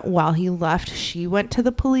out that while he left, she went to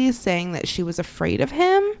the police saying that she was afraid of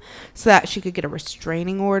him so that she could get a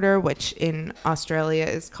restraining order, which in Australia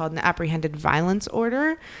is called an apprehended violence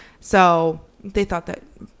order. So they thought that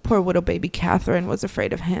poor widow baby Katherine was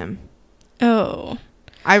afraid of him. Oh.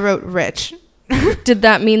 I wrote rich. Did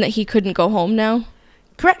that mean that he couldn't go home now?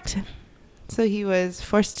 Correct. So he was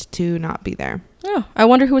forced to not be there. Oh, I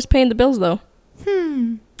wonder who was paying the bills, though.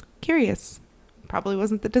 Curious. Probably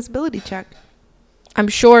wasn't the disability check. I'm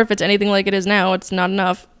sure if it's anything like it is now, it's not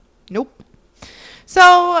enough. Nope.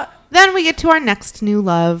 So then we get to our next new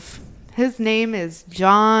love. His name is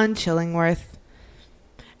John Chillingworth.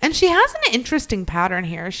 And she has an interesting pattern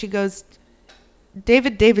here. She goes,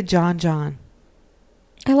 David, John.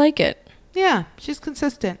 I like it. Yeah, she's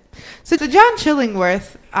consistent. So John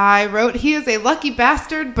Chillingworth, I wrote, he is a lucky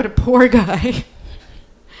bastard, but a poor guy.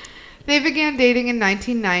 They began dating in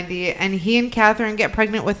 1990, and he and Katherine get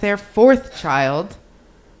pregnant with their 4th child.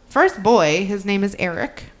 First boy, his name is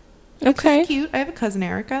Eric. Okay. He's cute. I have a cousin,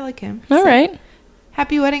 Eric. I like him. All right.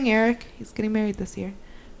 Happy wedding, Eric. He's getting married this year.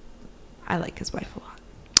 I like his wife a lot.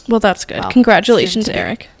 Well, that's good. Well, congratulations,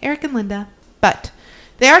 Eric. Eric and Linda. But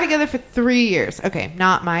they are together for 3 years. Okay,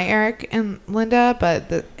 not my Eric and Linda, but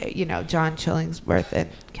John Chillingsworth and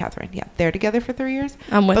Katherine. Yeah, they're together for 3 years.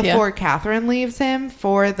 I'm with you. Before Katherine leaves him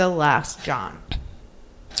for the last John.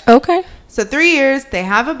 Okay. So 3 years, they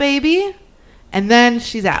have a baby, and then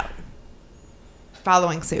she's out.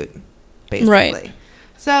 Following suit, basically. Right.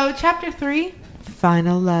 So chapter 3,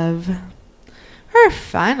 Final Love. Her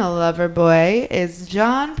final lover boy is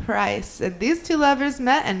John Price, and these two lovers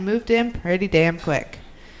met and moved in pretty damn quick.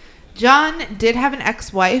 John did have an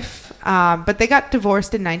ex-wife, but they got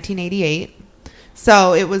divorced in 1988,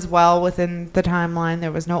 so it was well within the timeline.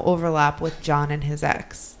 There was no overlap with John and his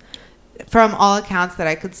ex. From all accounts that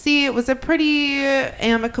I could see, it was a pretty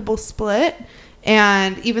amicable split,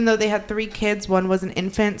 and even though they had 3 kids, one was an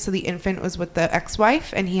infant, so the infant was with the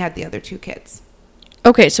ex-wife, and he had the other 2 kids.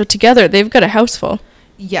 Okay, so together they've got a house full.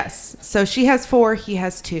 Yes. So she has 4, he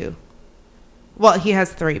has 2. Well, he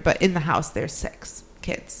has 3, but in the house there's 6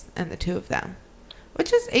 kids and the 2 of them.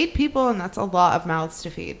 Which is 8 people, and that's a lot of mouths to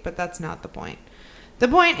feed, but that's not the point. The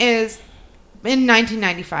point is, in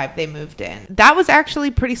 1995 they moved in. That was actually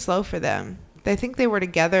pretty slow for them. I think they were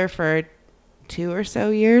together for 2 or so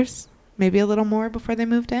years, maybe a little more before they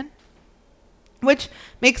moved in. Which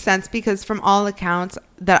makes sense because from all accounts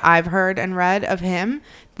that I've heard and read of him,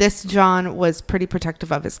 this John was pretty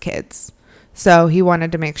protective of his kids. So he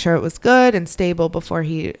wanted to make sure it was good and stable before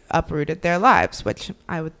he uprooted their lives, which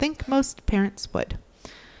I would think most parents would.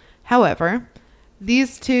 However,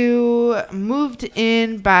 these two moved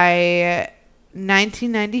in by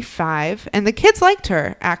 1995, and the kids liked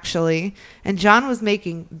her, actually, and John was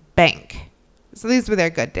making bank. So these were their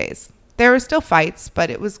good days. There were still fights,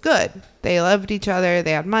 but it was good. They loved each other.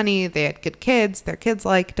 They had money. They had good kids. Their kids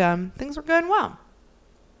liked them. Things were going well.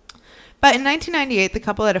 But in 1998, the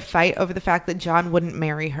couple had a fight over the fact that John wouldn't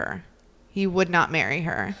marry her. He would not marry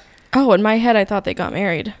her. Oh, in my head, I thought they got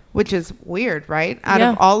married. Which is weird, right? Out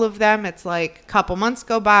of all of them, it's like a couple months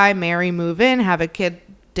go by, marry, move in, have a kid,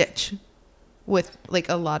 ditch. With like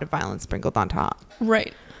a lot of violence sprinkled on top.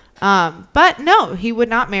 Right. But no, he would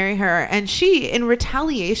not marry her. And she, in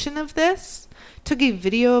retaliation of this, took a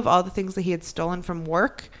video of all the things that he had stolen from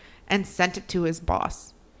work and sent it to his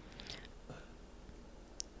boss.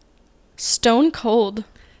 Stone cold.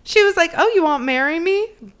 She was like, oh, you won't marry me?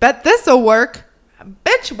 Bet this'll work.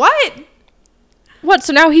 Bitch, what? What,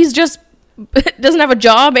 so now he's just doesn't have a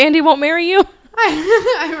job and he won't marry you?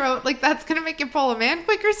 I wrote, like, that's going to make you pull a man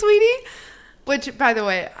quicker, sweetie. Which, by the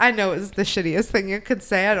way, I know is the shittiest thing you could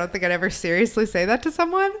say. I don't think I'd ever seriously say that to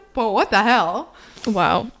someone. But what the hell?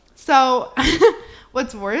 Wow. So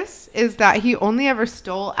what's worse is that he only ever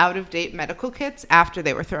stole out-of-date medical kits after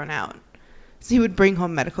they were thrown out. So he would bring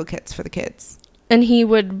home medical kits for the kids. And he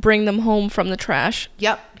would bring them home from the trash?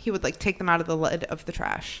 Yep. He would, like, take them out of the lid of the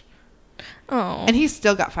trash. Oh. And he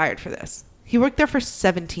still got fired for this. He worked there for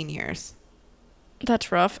 17 years.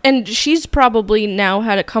 That's rough. And she's probably now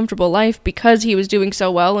had a comfortable life because he was doing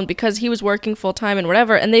so well and because he was working full-time and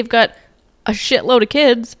whatever. And they've got a shitload of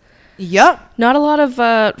kids. Yep. Not a lot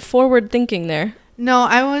of forward thinking there. No,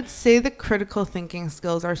 I would say the critical thinking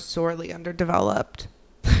skills are sorely underdeveloped.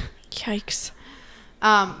 Yikes.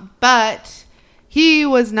 But he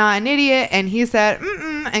was not an idiot, and he said,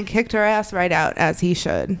 and kicked her ass right out, as he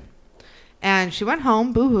should. And she went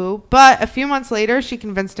home, boo-hoo. But a few months later, she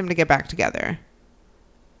convinced him to get back together.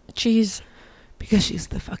 Jeez. Because she's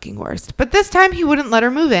the fucking worst. But this time, he wouldn't let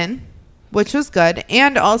her move in, which was good.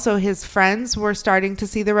 And also, his friends were starting to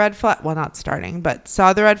see the red flag. Well, not starting, but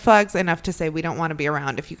saw the red flags enough to say, we don't want to be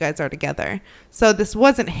around if you guys are together. So this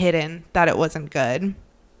wasn't hidden that it wasn't good.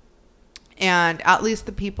 And at least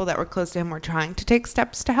the people that were close to him were trying to take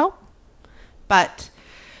steps to help. But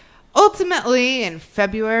ultimately, in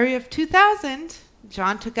February of 2000,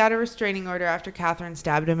 John took out a restraining order after Katherine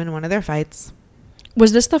stabbed him in one of their fights.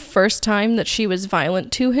 Was this the first time that she was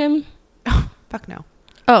violent to him? Oh, fuck no.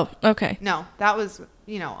 Oh, okay. No, that was,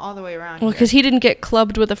 all the way around. Well, because he didn't get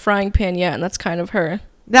clubbed with a frying pan yet, and that's kind of her.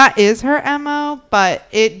 That is her MO, but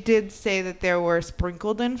it did say that there were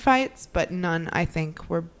sprinkled in fights, but none, I think,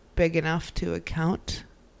 were big enough to account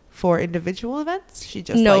for individual events. She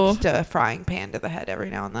just liked a frying pan to the head every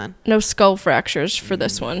now and then. No skull fractures for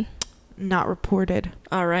this one. Not reported.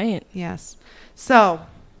 All right. Yes. So,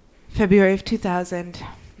 February of 2000.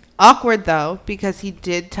 Awkward, though, because he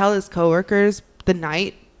did tell his coworkers the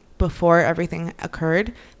night before everything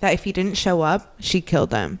occurred that if he didn't show up, she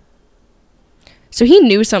killed him. So he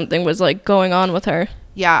knew something was like going on with her.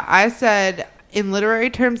 Yeah, I said in literary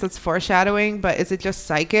terms that's foreshadowing, but is it just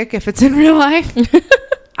psychic if it's in real life?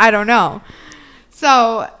 I don't know.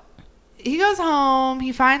 So he goes home.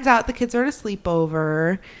 He finds out the kids are at a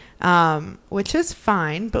sleepover, which is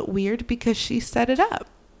fine, but weird because she set it up.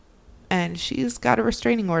 And she's got a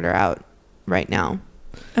restraining order out right now.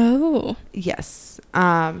 Oh. Yes.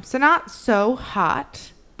 So not so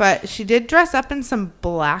hot, but she did dress up in some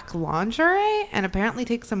black lingerie and apparently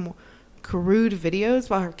take some crude videos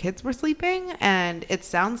while her kids were sleeping. And it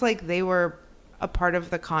sounds like they were a part of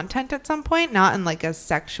the content at some point, not in like a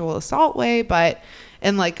sexual assault way, but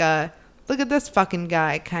in like a look at this fucking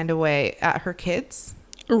guy kind of way at her kids.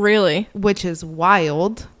 Really? Which is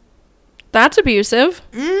wild. That's abusive.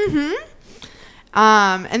 Mm-hmm.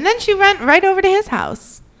 And then she went right over to his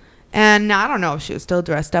house. And I don't know if she was still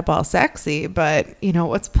dressed up all sexy, but, you know,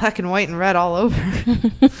 what's black and white and red all over?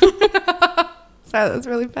 Sorry, that was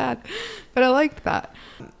really bad. But I liked that.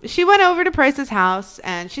 She went over to Price's house,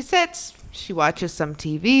 and she sits. She watches some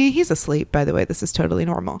TV. He's asleep, by the way. This is totally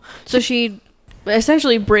normal. So she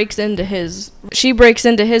essentially breaks into his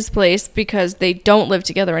place because they don't live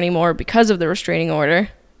together anymore because of the restraining order.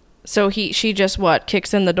 So she just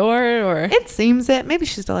kicks in the door, or? It seems it. Maybe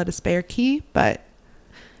she still had a spare key, but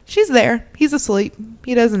she's there. He's asleep.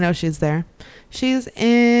 He doesn't know she's there. She's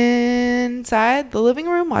inside the living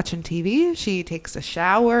room watching TV. She takes a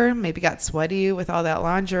shower, maybe got sweaty with all that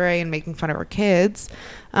lingerie and making fun of her kids.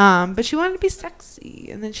 But she wanted to be sexy.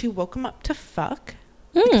 And then she woke him up to fuck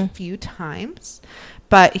like a few times.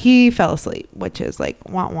 But he fell asleep, which is like,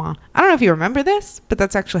 wah, wah. I don't know if you remember this, but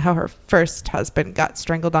that's actually how her first husband got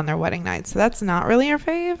strangled on their wedding night. So that's not really her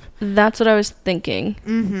fave. That's what I was thinking.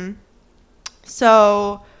 Mm-hmm.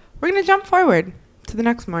 So we're going to jump forward to the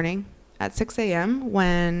next morning at 6 a.m.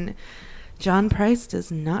 when John Price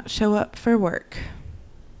does not show up for work.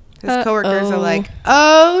 His coworkers are like,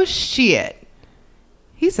 oh, shit.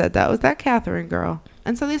 He said that was that Katherine girl.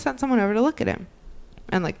 And so they sent someone over to look at him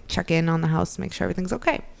and like check in on the house to make sure everything's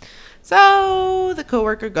okay. So the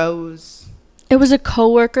coworker goes. It was a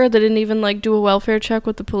coworker that didn't even like do a welfare check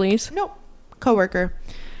with the police? Nope. Coworker.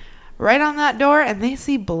 Right on that door, and they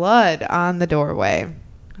see blood on the doorway.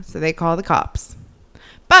 So they call the cops.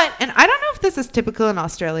 But, and I don't know if this is typical in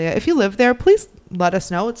Australia. If you live there, please let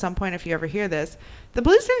us know at some point if you ever hear this. The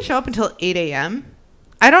police didn't show up until 8 a.m.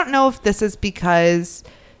 I don't know if this is because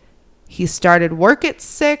he started work at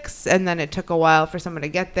 6 and then it took a while for someone to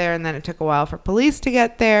get there and then it took a while for police to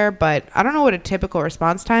get there. But I don't know what a typical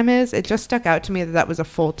response time is. It just stuck out to me that that was a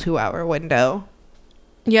full 2-hour window.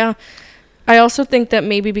 Yeah. I also think that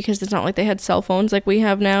maybe because it's not like they had cell phones like we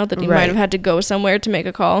have now, that he might have had to go somewhere to make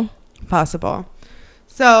a call. Possible.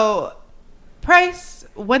 So Price,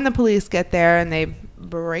 when the police get there and they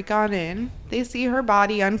break on in, they see her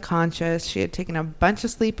body unconscious. She had taken a bunch of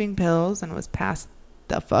sleeping pills and was passed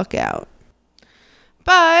the fuck out.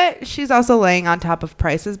 But she's also laying on top of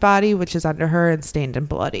Price's body, which is under her and stained and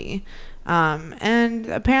bloody. And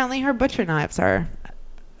apparently her butcher knives are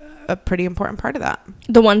a pretty important part of that.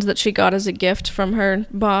 The ones that she got as a gift from her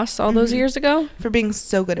boss all those years ago? For being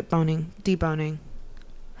so good at deboning.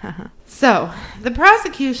 So, the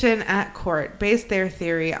prosecution at court based their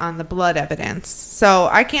theory on the blood evidence. So,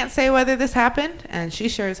 I can't say whether this happened, and she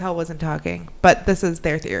sure as hell wasn't talking, but this is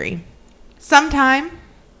their theory. Sometime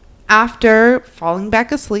after falling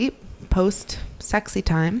back asleep, post-sexy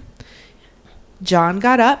time, John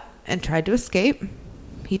got up and tried to escape.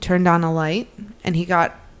 He turned on a light, and he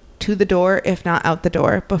got to the door, if not out the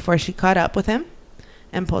door, before she caught up with him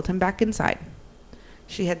and pulled him back inside.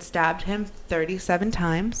 She had stabbed him 37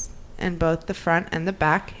 times in both the front and the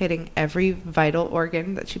back, hitting every vital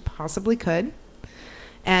organ that she possibly could.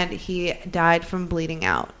 And he died from bleeding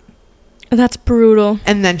out. That's brutal.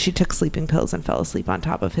 And then she took sleeping pills and fell asleep on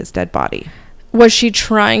top of his dead body. Was she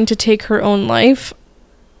trying to take her own life?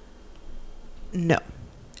 No.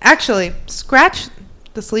 Actually, scratch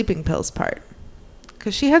the sleeping pills part.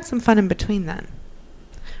 Because she had some fun in between then.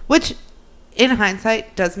 Which, in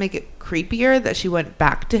hindsight, does make it creepier that she went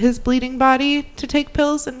back to his bleeding body to take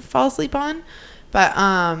pills and fall asleep on. But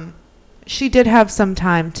she did have some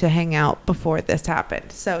time to hang out before this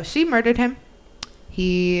happened. So she murdered him.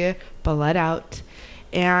 He bled out.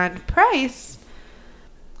 And Price,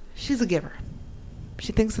 she's a giver.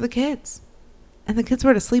 She thinks of the kids. And the kids were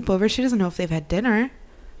at a sleepover. She doesn't know if they've had dinner.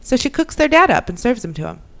 So she cooks their dad up and serves him to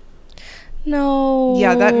him. No.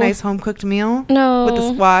 Yeah, that nice home-cooked meal. No. With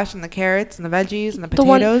the squash and the carrots and the veggies and the The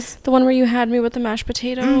potatoes. The one where you had me with the mashed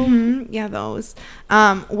potato. Mm-hmm. Yeah, those.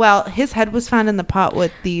 Well, his head was found in the pot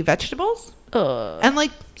with the vegetables. And,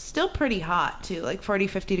 like, still pretty hot, too. Like 40,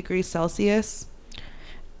 50 degrees Celsius.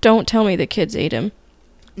 Don't tell me the kids ate him.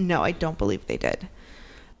 No, I don't believe they did.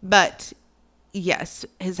 But... yes,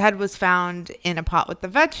 his head was found in a pot with the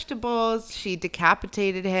vegetables. She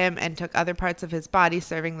decapitated him and took other parts of his body,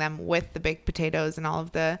 serving them with the baked potatoes and all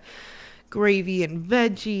of the gravy and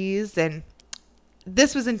veggies. And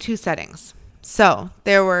this was in 2 settings. So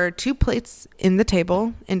there were 2 plates in the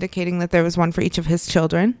table, indicating that there was one for each of his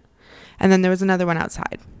children. And then there was another one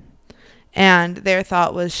outside. And their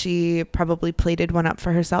thought was she probably plated one up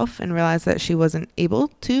for herself and realized that she wasn't able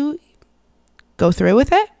to go through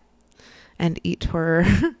with it and eat her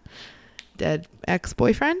dead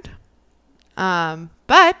ex-boyfriend.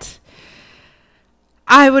 But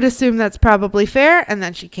I would assume that's probably fair. And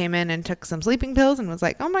then she came in and took some sleeping pills and was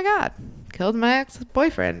like, oh my God, killed my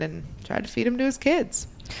ex-boyfriend and tried to feed him to his kids.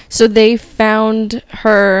 So they found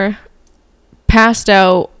her passed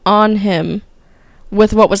out on him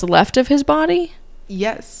with what was left of his body?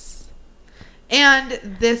 Yes. And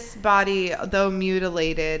this body, though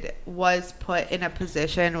mutilated, was put in a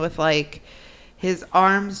position with, like, his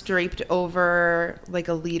arms draped over, like,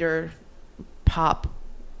 a liter pop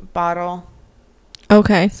bottle.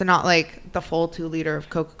 Okay. So not, like, the full 2 liter of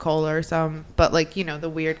Coca-Cola or some, but, like, you know, the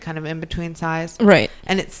weird kind of in-between size. Right.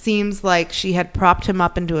 And it seems like she had propped him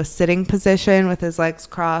up into a sitting position with his legs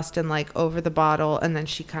crossed and, like, over the bottle, and then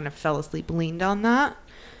she kind of fell asleep, leaned on that.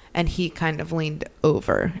 And he kind of leaned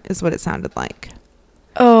over, is what it sounded like.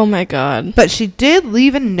 Oh, my God. But she did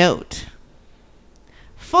leave a note.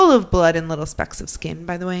 Full of blood and little specks of skin,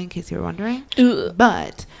 by the way, in case you were wondering. Ugh.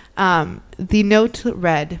 But the note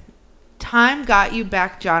read, "Time got you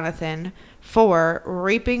back, Jonathan, for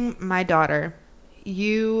raping my daughter.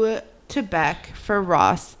 You to Beck for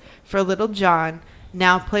Ross, for little John.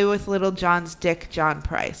 Now play with little John's dick, John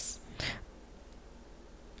Price."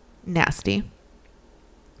 Nasty.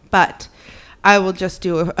 But I will just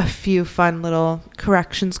do a few fun little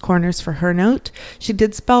corrections corners for her note. She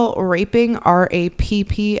did spell raping,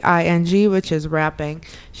 R-A-P-P-I-N-G, which is rapping.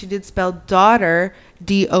 She did spell daughter,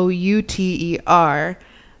 D-O-U-T-E-R.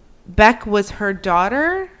 Beck was her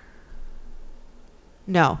daughter?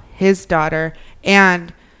 No, his daughter.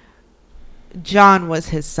 And John was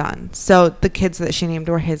his son. So the kids that she named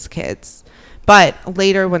were his kids. But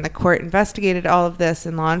later, when the court investigated all of this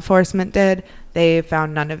and law enforcement did, they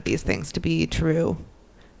found none of these things to be true.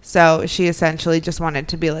 So she essentially just wanted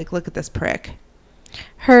to be like, look at this prick.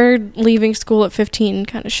 Her leaving school at 15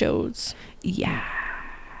 kind of shows. Yeah.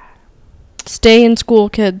 Stay in school,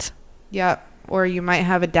 kids. Yep. Or you might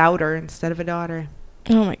have a doubter instead of a daughter.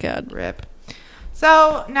 Oh, my God. Rip.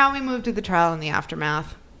 So now we move to the trial and the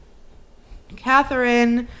aftermath.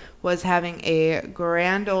 Katherine was having a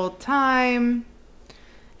grand old time.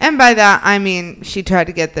 And by that, I mean, she tried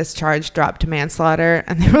to get this charge dropped to manslaughter.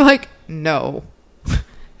 And they were like, no.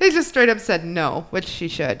 They just straight up said no, which she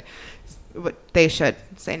should. They should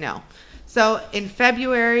say no. So in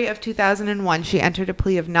February of 2001, she entered a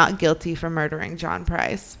plea of not guilty for murdering John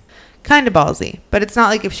Price. Kind of ballsy. But it's not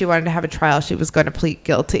like if she wanted to have a trial, she was going to plead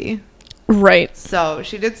guilty. Right. So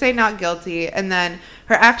she did say not guilty. And then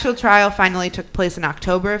her actual trial finally took place in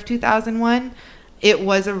October of 2001. It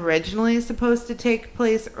was originally supposed to take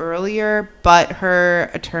place earlier, but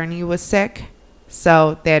her attorney was sick.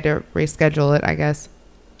 So they had to reschedule it, I guess.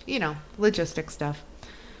 You know, logistic stuff.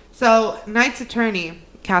 So Knight's attorney,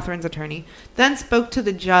 Katherine's attorney, then spoke to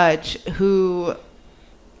the judge, who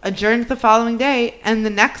adjourned the following day. And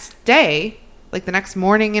the next day, like the next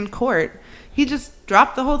morning in court, he just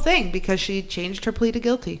dropped the whole thing because she changed her plea to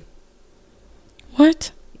guilty.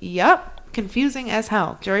 What? Yep. Confusing as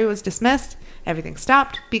hell. Jury was dismissed. Everything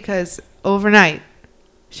stopped because overnight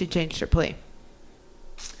she changed her plea.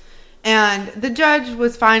 And the judge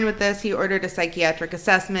was fine with this. He ordered a psychiatric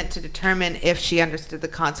assessment to determine if she understood the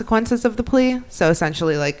consequences of the plea. So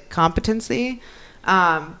essentially like competency.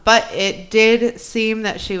 But it did seem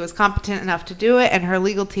that she was competent enough to do it. And her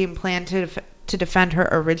legal team planned to defend her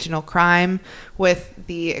original crime with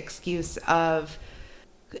the excuse of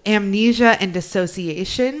amnesia and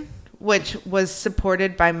dissociation, which was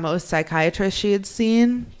supported by most psychiatrists she had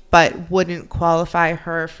seen, but wouldn't qualify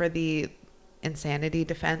her for the insanity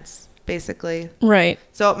defense, basically. Right.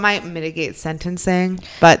 So it might mitigate sentencing,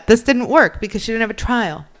 but this didn't work because she didn't have a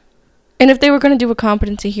trial. And if they were going to do a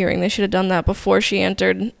competency hearing, they should have done that before she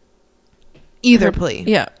entered Either plea.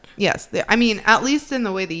 Yeah. Yes. I mean, at least in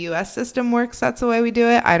the way the U.S. system works, that's the way we do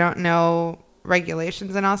it. I don't know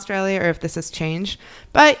regulations in Australia or if this has changed.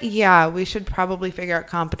 But yeah, we should probably figure out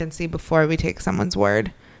competency before we take someone's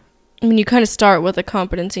word. I mean, you kind of start with a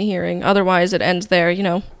competency hearing. Otherwise, it ends there, you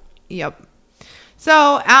know. Yep.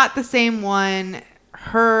 So at the same one,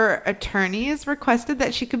 her attorneys requested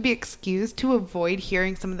that she could be excused to avoid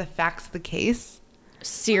hearing some of the facts of the case.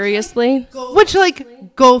 Seriously? Which,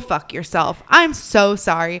 like, go fuck yourself. I'm so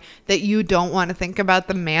sorry that you don't want to think about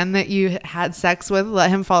the man that you had sex with, let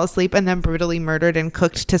him fall asleep, and then brutally murdered and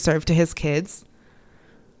cooked to serve to his kids.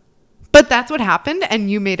 But that's what happened, and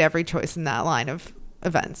you made every choice in that line of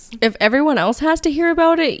events. If everyone else has to hear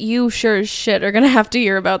about it, you sure as shit are going to have to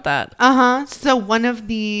hear about that. So one of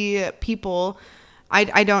the people,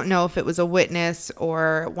 I don't know if it was a witness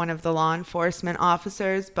or one of the law enforcement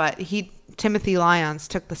officers, but Timothy Lyons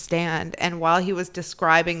took the stand, and while he was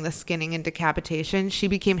describing the skinning and decapitation, she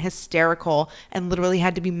became hysterical and literally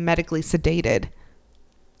had to be medically sedated.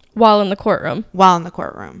 While in the courtroom.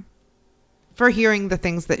 For hearing the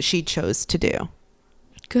things that she chose to do.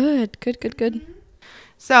 Good.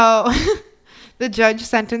 So the judge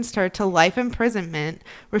sentenced her to life imprisonment,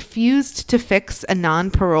 refused to fix a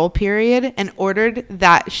non-parole period, and ordered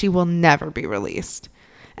that she will never be released.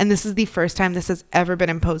 And this is the first time this has ever been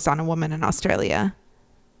imposed on a woman in Australia.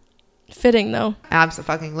 Fitting, though.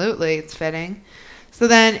 Absolutely, it's fitting. So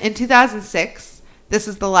then in 2006, this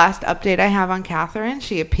is the last update I have on Katherine.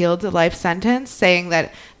 She appealed the life sentence, saying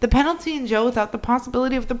that the penalty in jail without the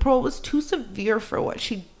possibility of the parole was too severe for what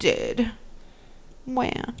she did.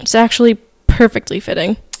 Wow. It's actually perfectly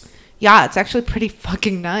fitting. Yeah, it's actually pretty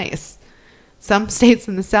fucking nice. Some states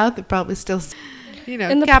in the South are probably still,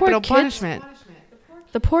 capital punishment.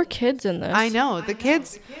 The poor kids in this. I know. The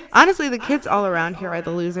kids, honestly, the kids all around here are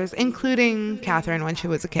the losers, including Katherine when she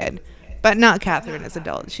was a kid. But not Katherine as an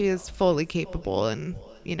adult. She is fully capable and,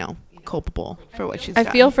 culpable for what she's done.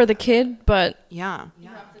 I feel for the kid, but yeah,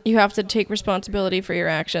 you have to take responsibility for your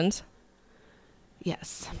actions.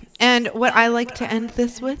 Yes. And what I like to end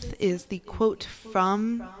this with is the quote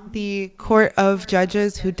from the Court of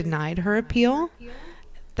Judges who denied her appeal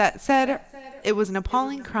that said, "It was an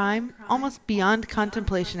appalling crime, almost beyond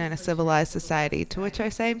contemplation in a civilized society." To which I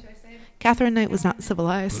say, Katherine Knight was not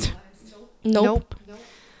civilized. Nope.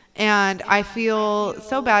 And I feel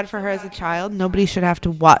so bad for her as a child. Nobody should have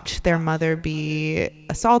to watch their mother be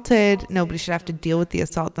assaulted. Nobody should have to deal with the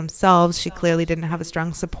assault themselves. She clearly didn't have a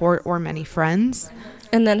strong support or many friends.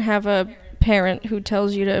 And then have a parent who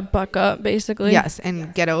tells you to buck up, basically. Yes,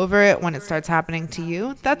 and get over it when it starts happening to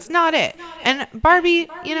you. That's not it. And Barbie,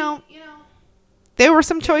 there were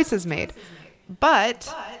some choices made.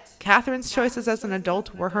 But Katherine's choices as an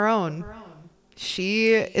adult were her own.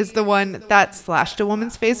 She is the one that slashed a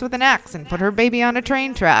woman's face with an axe and put her baby on a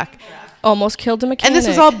train track. Almost killed a mechanic. And this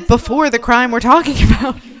was all before the crime we're talking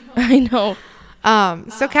about. I know.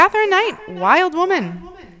 So Katherine Knight, wild woman.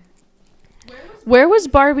 Where was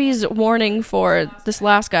Barbie's warning for this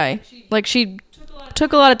last guy? Like, she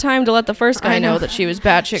took a lot of time to let the first guy know that she was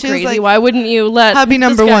batshit crazy. Like, why wouldn't you let hubby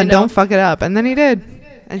number one know? don't fuck it up? And then he did.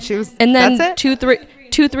 And she was, and then that's it?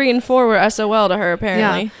 2, 3, and 4 were SOL to her,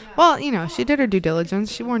 apparently. Yeah. Well, she did her due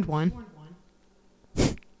diligence. She warned one.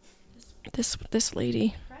 This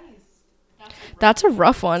lady. That's a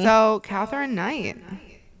rough one. So, Katherine Knight.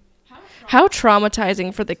 How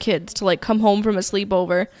traumatizing for the kids to, come home from a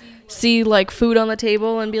sleepover, see, food on the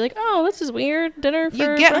table, and be like, oh, this is weird. Dinner for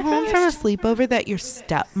You get breakfast? home from a sleepover that your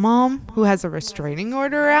stepmom, who has a restraining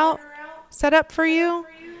order out, set up for you.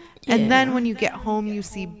 Yeah. And then when you get home, you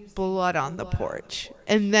see blood on the porch.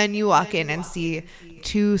 And then you walk in and see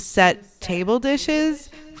 2 set table dishes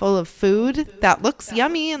full of food that looks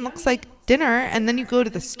yummy and looks like dinner. And then you go to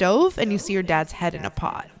the stove and you see your dad's head in a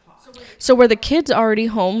pot. So were the kids already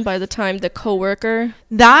home by the time the coworker?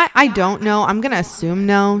 That I don't know. I'm going to assume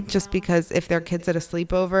no, just because if they're kids at a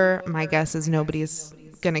sleepover, my guess is nobody's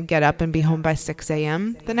going to get up and be home by 6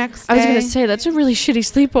 a.m. the next day. I was going to say, that's a really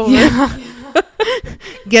shitty sleepover. Yeah.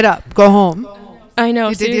 Get up, go home. I know,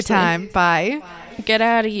 You did your time. Bye. Get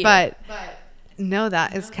out of here. But no,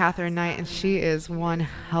 that is Katherine Knight, and she is one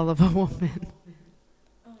hell of a woman.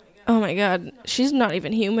 Oh my God, she's not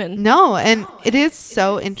even human. No, and it is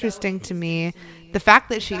so interesting to me, the fact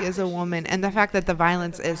that she is a woman and the fact that the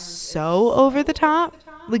violence is so over the top.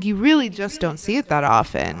 Like, you really just don't see it that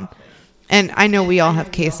often. And I know we all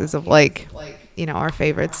have cases of our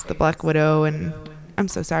favorites, the Black Widow, and I'm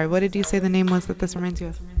so sorry. What did you say the name was that this reminds you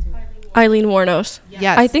of? Eileen Wuornos.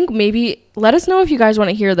 Yes. I think maybe, let us know if you guys want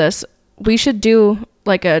to hear this. We should do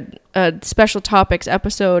a special topics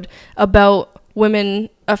episode about women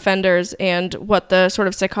offenders and what the sort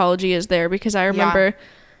of psychology is there, because I remember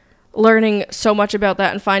learning so much about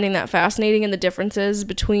that and finding that fascinating, and the differences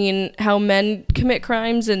between how men commit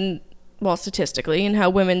crimes and, well, statistically, and how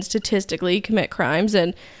women statistically commit crimes,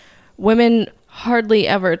 and women hardly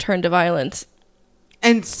ever turn to violence.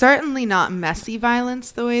 And certainly not messy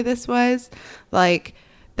violence the way this was. Like,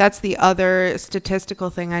 that's the other statistical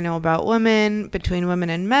thing I know about women, between women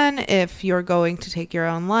and men. If you're going to take your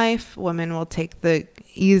own life, women will take the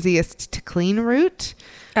easiest to clean route.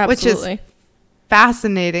 Absolutely. Which is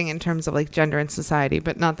fascinating in terms of like gender and society,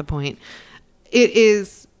 but not the point. It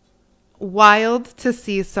is wild to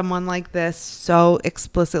see someone like this so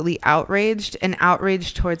explicitly outraged, and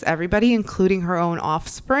outraged towards everybody, including her own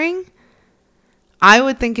offspring. I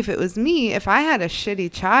would think if it was me, if I had a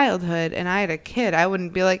shitty childhood and I had a kid, I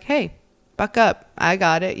wouldn't be like, hey, buck up. I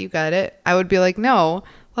got it. You got it. I would be like, no,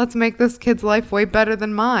 let's make this kid's life way better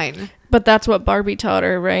than mine. But that's what Barbie taught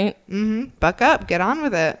her, right? Mm-hmm. Buck up. Get on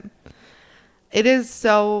with it. It is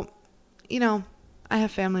so, I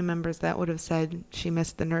have family members that would have said she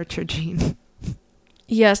missed the nurture gene.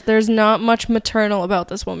 Yes, there's not much maternal about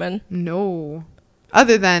this woman. No.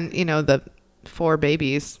 Other than, the 4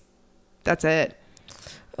 babies. That's it.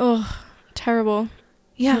 Oh, terrible.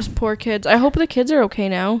 Yeah. Those poor kids. I hope the kids are okay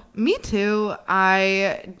now. Me too.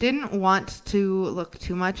 I didn't want to look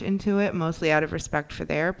too much into it, mostly out of respect for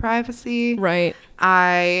their privacy. Right.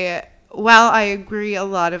 While I agree a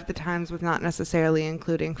lot of the times with not necessarily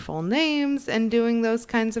including full names and doing those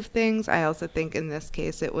kinds of things, I also think in this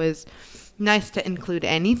case it was nice to include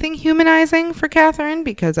anything humanizing for Katherine,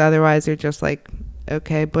 because otherwise you're just like,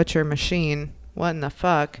 okay, butcher machine. What in the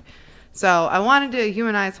fuck? So I wanted to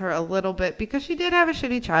humanize her a little bit because she did have a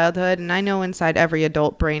shitty childhood, and I know inside every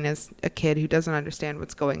adult brain is a kid who doesn't understand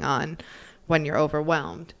what's going on when you're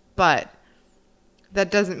overwhelmed. But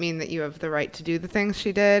that doesn't mean that you have the right to do the things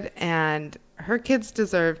she did, and her kids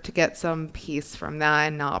deserve to get some peace from that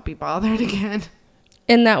and not be bothered again.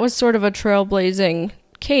 And that was sort of a trailblazing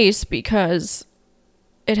case because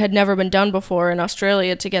it had never been done before in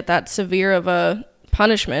Australia to get that severe of a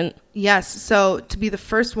punishment. Yes, so to be the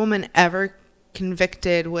first woman ever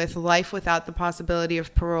convicted with life without the possibility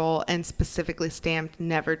of parole and specifically stamped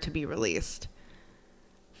never to be released.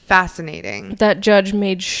 Fascinating. That judge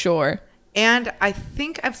made sure. And I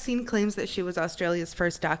think I've seen claims that she was Australia's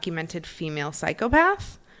first documented female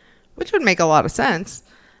psychopath, which would make a lot of sense.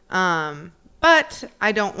 But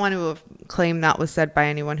I don't want to claim that was said by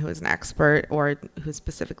anyone who is an expert or who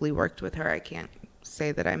specifically worked with her. I can't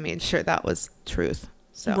say that I made sure that was truth.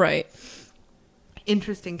 So, right.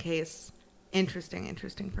 Interesting case.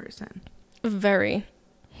 Interesting person. Very.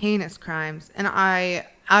 Heinous crimes. And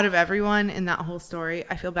out of everyone in that whole story,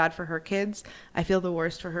 I feel bad for her kids. I feel the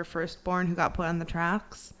worst for her firstborn who got put on the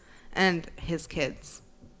tracks and his kids.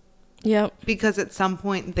 Yep. Because at some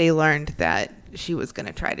point they learned that she was going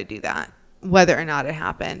to try to do that. Whether or not it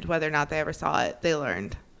happened, whether or not they ever saw it, they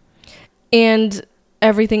learned. And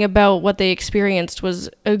everything about what they experienced was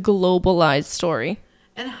a globalized story.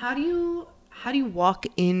 And how do you walk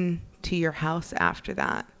into your house after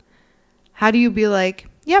that? How do you be like,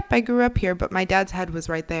 yep, I grew up here, but my dad's head was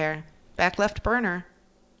right there. Back left burner.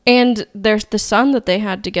 And there's the son that they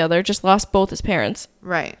had together just lost both his parents.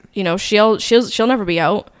 Right. She'll never be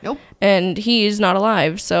out. Nope. And he's not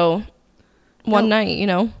alive. So one night,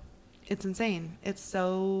 It's insane. It's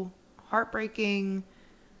so heartbreaking,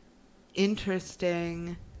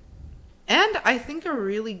 interesting, and I think a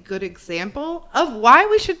really good example of why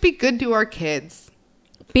we should be good to our kids.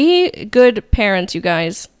 Be good parents, you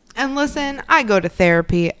guys. And listen, I go to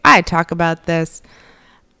therapy. I talk about this.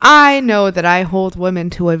 I know that I hold women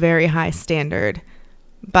to a very high standard,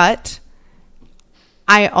 but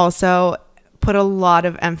I also put a lot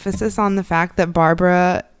of emphasis on the fact that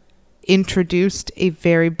Barbara introduced a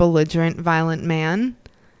very belligerent, violent man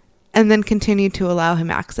and then continued to allow him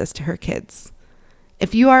access to her kids.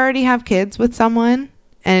 If you already have kids with someone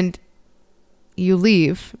and you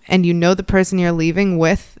leave and you know the person you're leaving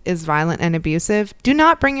with is violent and abusive, do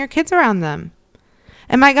not bring your kids around them.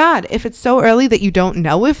 And my God, if it's so early that you don't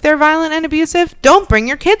know if they're violent and abusive, don't bring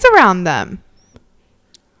your kids around them.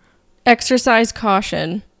 Exercise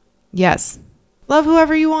caution. Yes. Love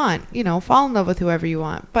whoever you want. Fall in love with whoever you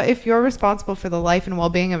want. But if you're responsible for the life and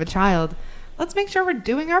well-being of a child, let's make sure we're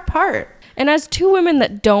doing our part. And as two women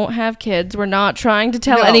that don't have kids, we're not trying to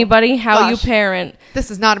tell anybody how you parent.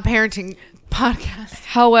 This is not a parenting podcast.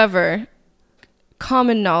 However,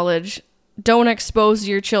 common knowledge, don't expose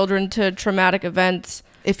your children to traumatic events.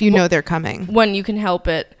 If you know they're coming. When you can help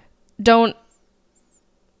it. Don't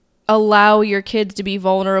allow your kids to be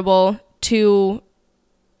vulnerable to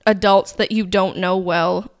adults that you don't know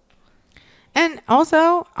well. And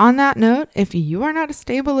also, on that note, if you are not a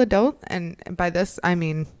stable adult, and by this I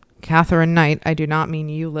mean Katherine Knight, I do not mean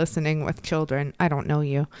you listening with children. I don't know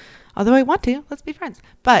you. Although I want to. Let's be friends.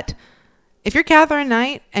 But if you're Katherine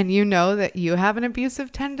Knight and you know that you have an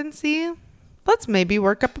abusive tendency, let's maybe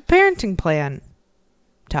work up a parenting plan.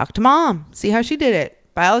 Talk to mom. See how she did it.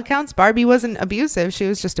 By all accounts, Barbie wasn't abusive. She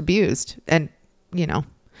was just abused. And, you know.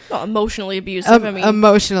 Well, emotionally abusive.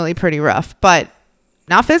 Emotionally pretty rough. But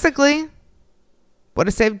not physically. Would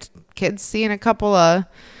have saved kids seeing a couple of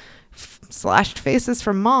slashed faces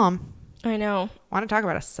from mom. I know. Want to talk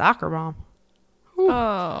about a soccer mom. Ooh.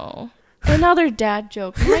 Oh. Another dad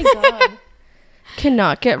joke. Oh my God.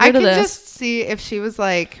 Cannot get rid of this. I can just see if she was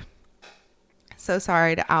like, so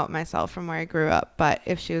sorry to out myself from where I grew up, but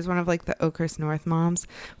if she was one of like the Oakhurst North moms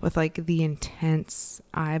with like the intense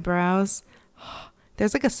eyebrows,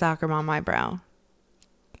 there's like a soccer mom eyebrow.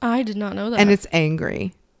 I did not know that. And it's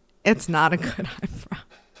angry. It's not a good eyebrow.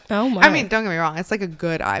 Oh my. I mean, don't get me wrong. It's like a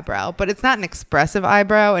good eyebrow, but it's not an expressive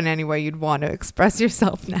eyebrow in any way you'd want to express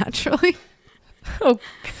yourself naturally. Oh.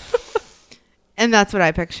 And that's what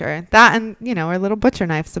I picture. That and, you know, her little butcher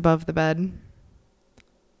knives above the bed.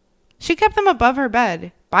 She kept them above her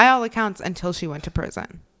bed, by all accounts, until she went to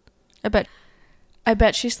prison. I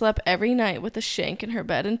bet she slept every night with a shank in her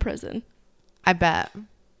bed in prison. I bet.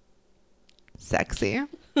 Sexy.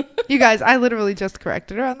 You guys, I literally just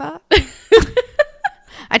corrected her on that.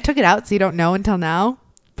 I took it out so you don't know until now,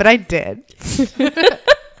 but I did.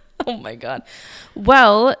 Oh my God.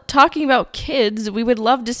 Well, talking about kids, we would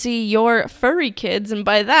love to see your furry kids, and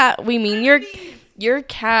by that we mean your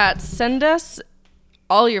cats. Send us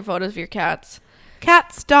all your photos of your cats.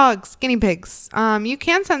 Cats, dogs, guinea pigs. You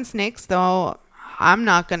can send snakes, though I'm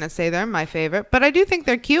not going to say they're my favorite, but I do think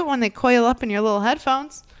they're cute when they coil up in your little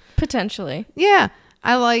headphones. Potentially. Yeah.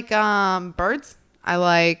 I like birds. I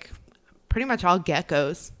like pretty much all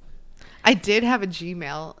geckos. I did have a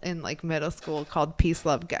Gmail in like middle school called Peace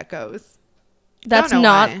Love Geckos. That's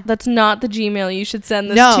not the Gmail you should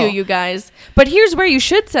send this to, you guys. But here's where you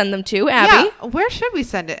should send them to, Abby. Yeah, where should we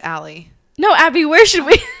send it, Allie? No, Abby, where should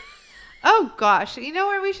we? Oh gosh, you know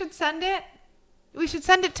where we should send it? We should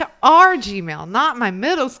send it to our Gmail, not my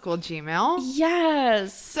middle school Gmail.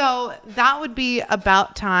 Yes. So that would be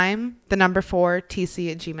abouttime,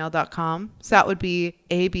 4tc@gmail.com. So that would be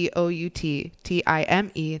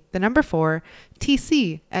ABOUTTIME,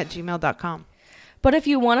 4tc@gmail.com. But if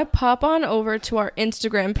you want to pop on over to our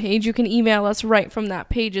Instagram page, you can email us right from that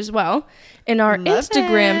page as well. And our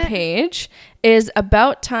Instagram page is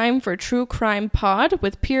About Time for True Crime Pod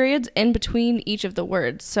with periods in between each of the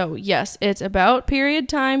words. So yes, it's about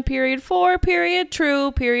time for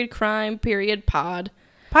true crime pod.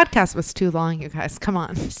 Podcast was too long, you guys. Come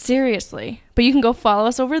on. Seriously. But you can go follow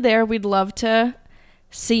us over there. We'd love to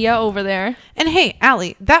see ya over there. And hey,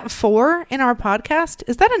 Allie, that 4 in our podcast,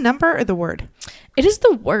 is that a number or the word? It is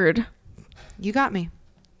the word. You got me.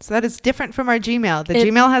 So that is different from our Gmail. The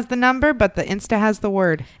Gmail has the number, but the Insta has the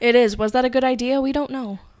word. It is. Was that a good idea? We don't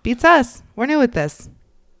know. Beats us. We're new at this.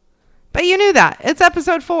 But you knew that. It's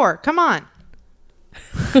episode 4. Come on.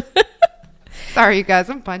 Sorry, you guys.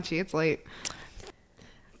 I'm punchy. It's late.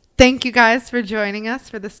 Thank you guys for joining us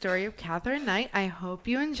for the story of Katherine Knight. I hope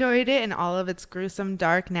you enjoyed it in all of its gruesome,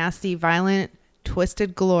 dark, nasty, violent,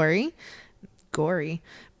 twisted glory. Gory.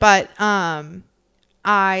 But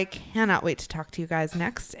I cannot wait to talk to you guys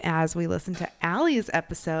next as we listen to Allie's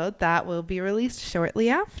episode that will be released shortly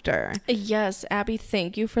after. Yes, Abby,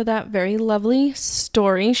 thank you for that very lovely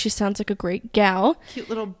story. She sounds like a great gal. Cute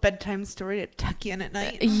little bedtime story to tuck you in at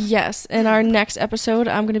night. Yes, in our next episode,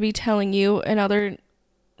 I'm going to be telling you another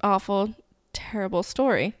awful, terrible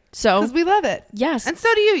story. So, because we love it. Yes. And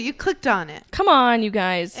so do you. You clicked on it. Come on, you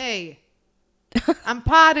guys. Hey, I'm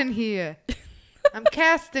podding here. I'm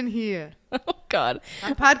casting here. Oh, God.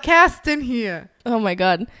 I'm podcasting here. Oh, my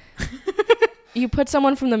God. You put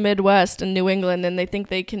someone from the Midwest and New England and they think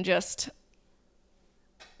they can just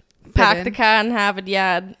pack the car and have it,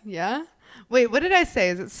 yeah. Yeah? Wait, what did I say?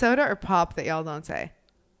 Is it soda or pop that y'all don't say?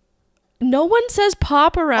 No one says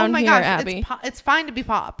pop around here, Abby. It's fine to be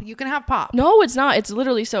pop. You can have pop. No, it's not. It's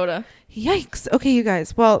literally soda. Yikes. Okay, you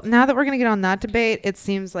guys. Well, now that we're going to get on that debate, it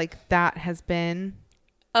seems like that has been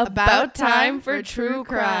About Time for True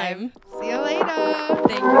Crime. See you later.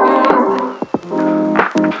 Thank you,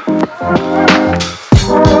 guys.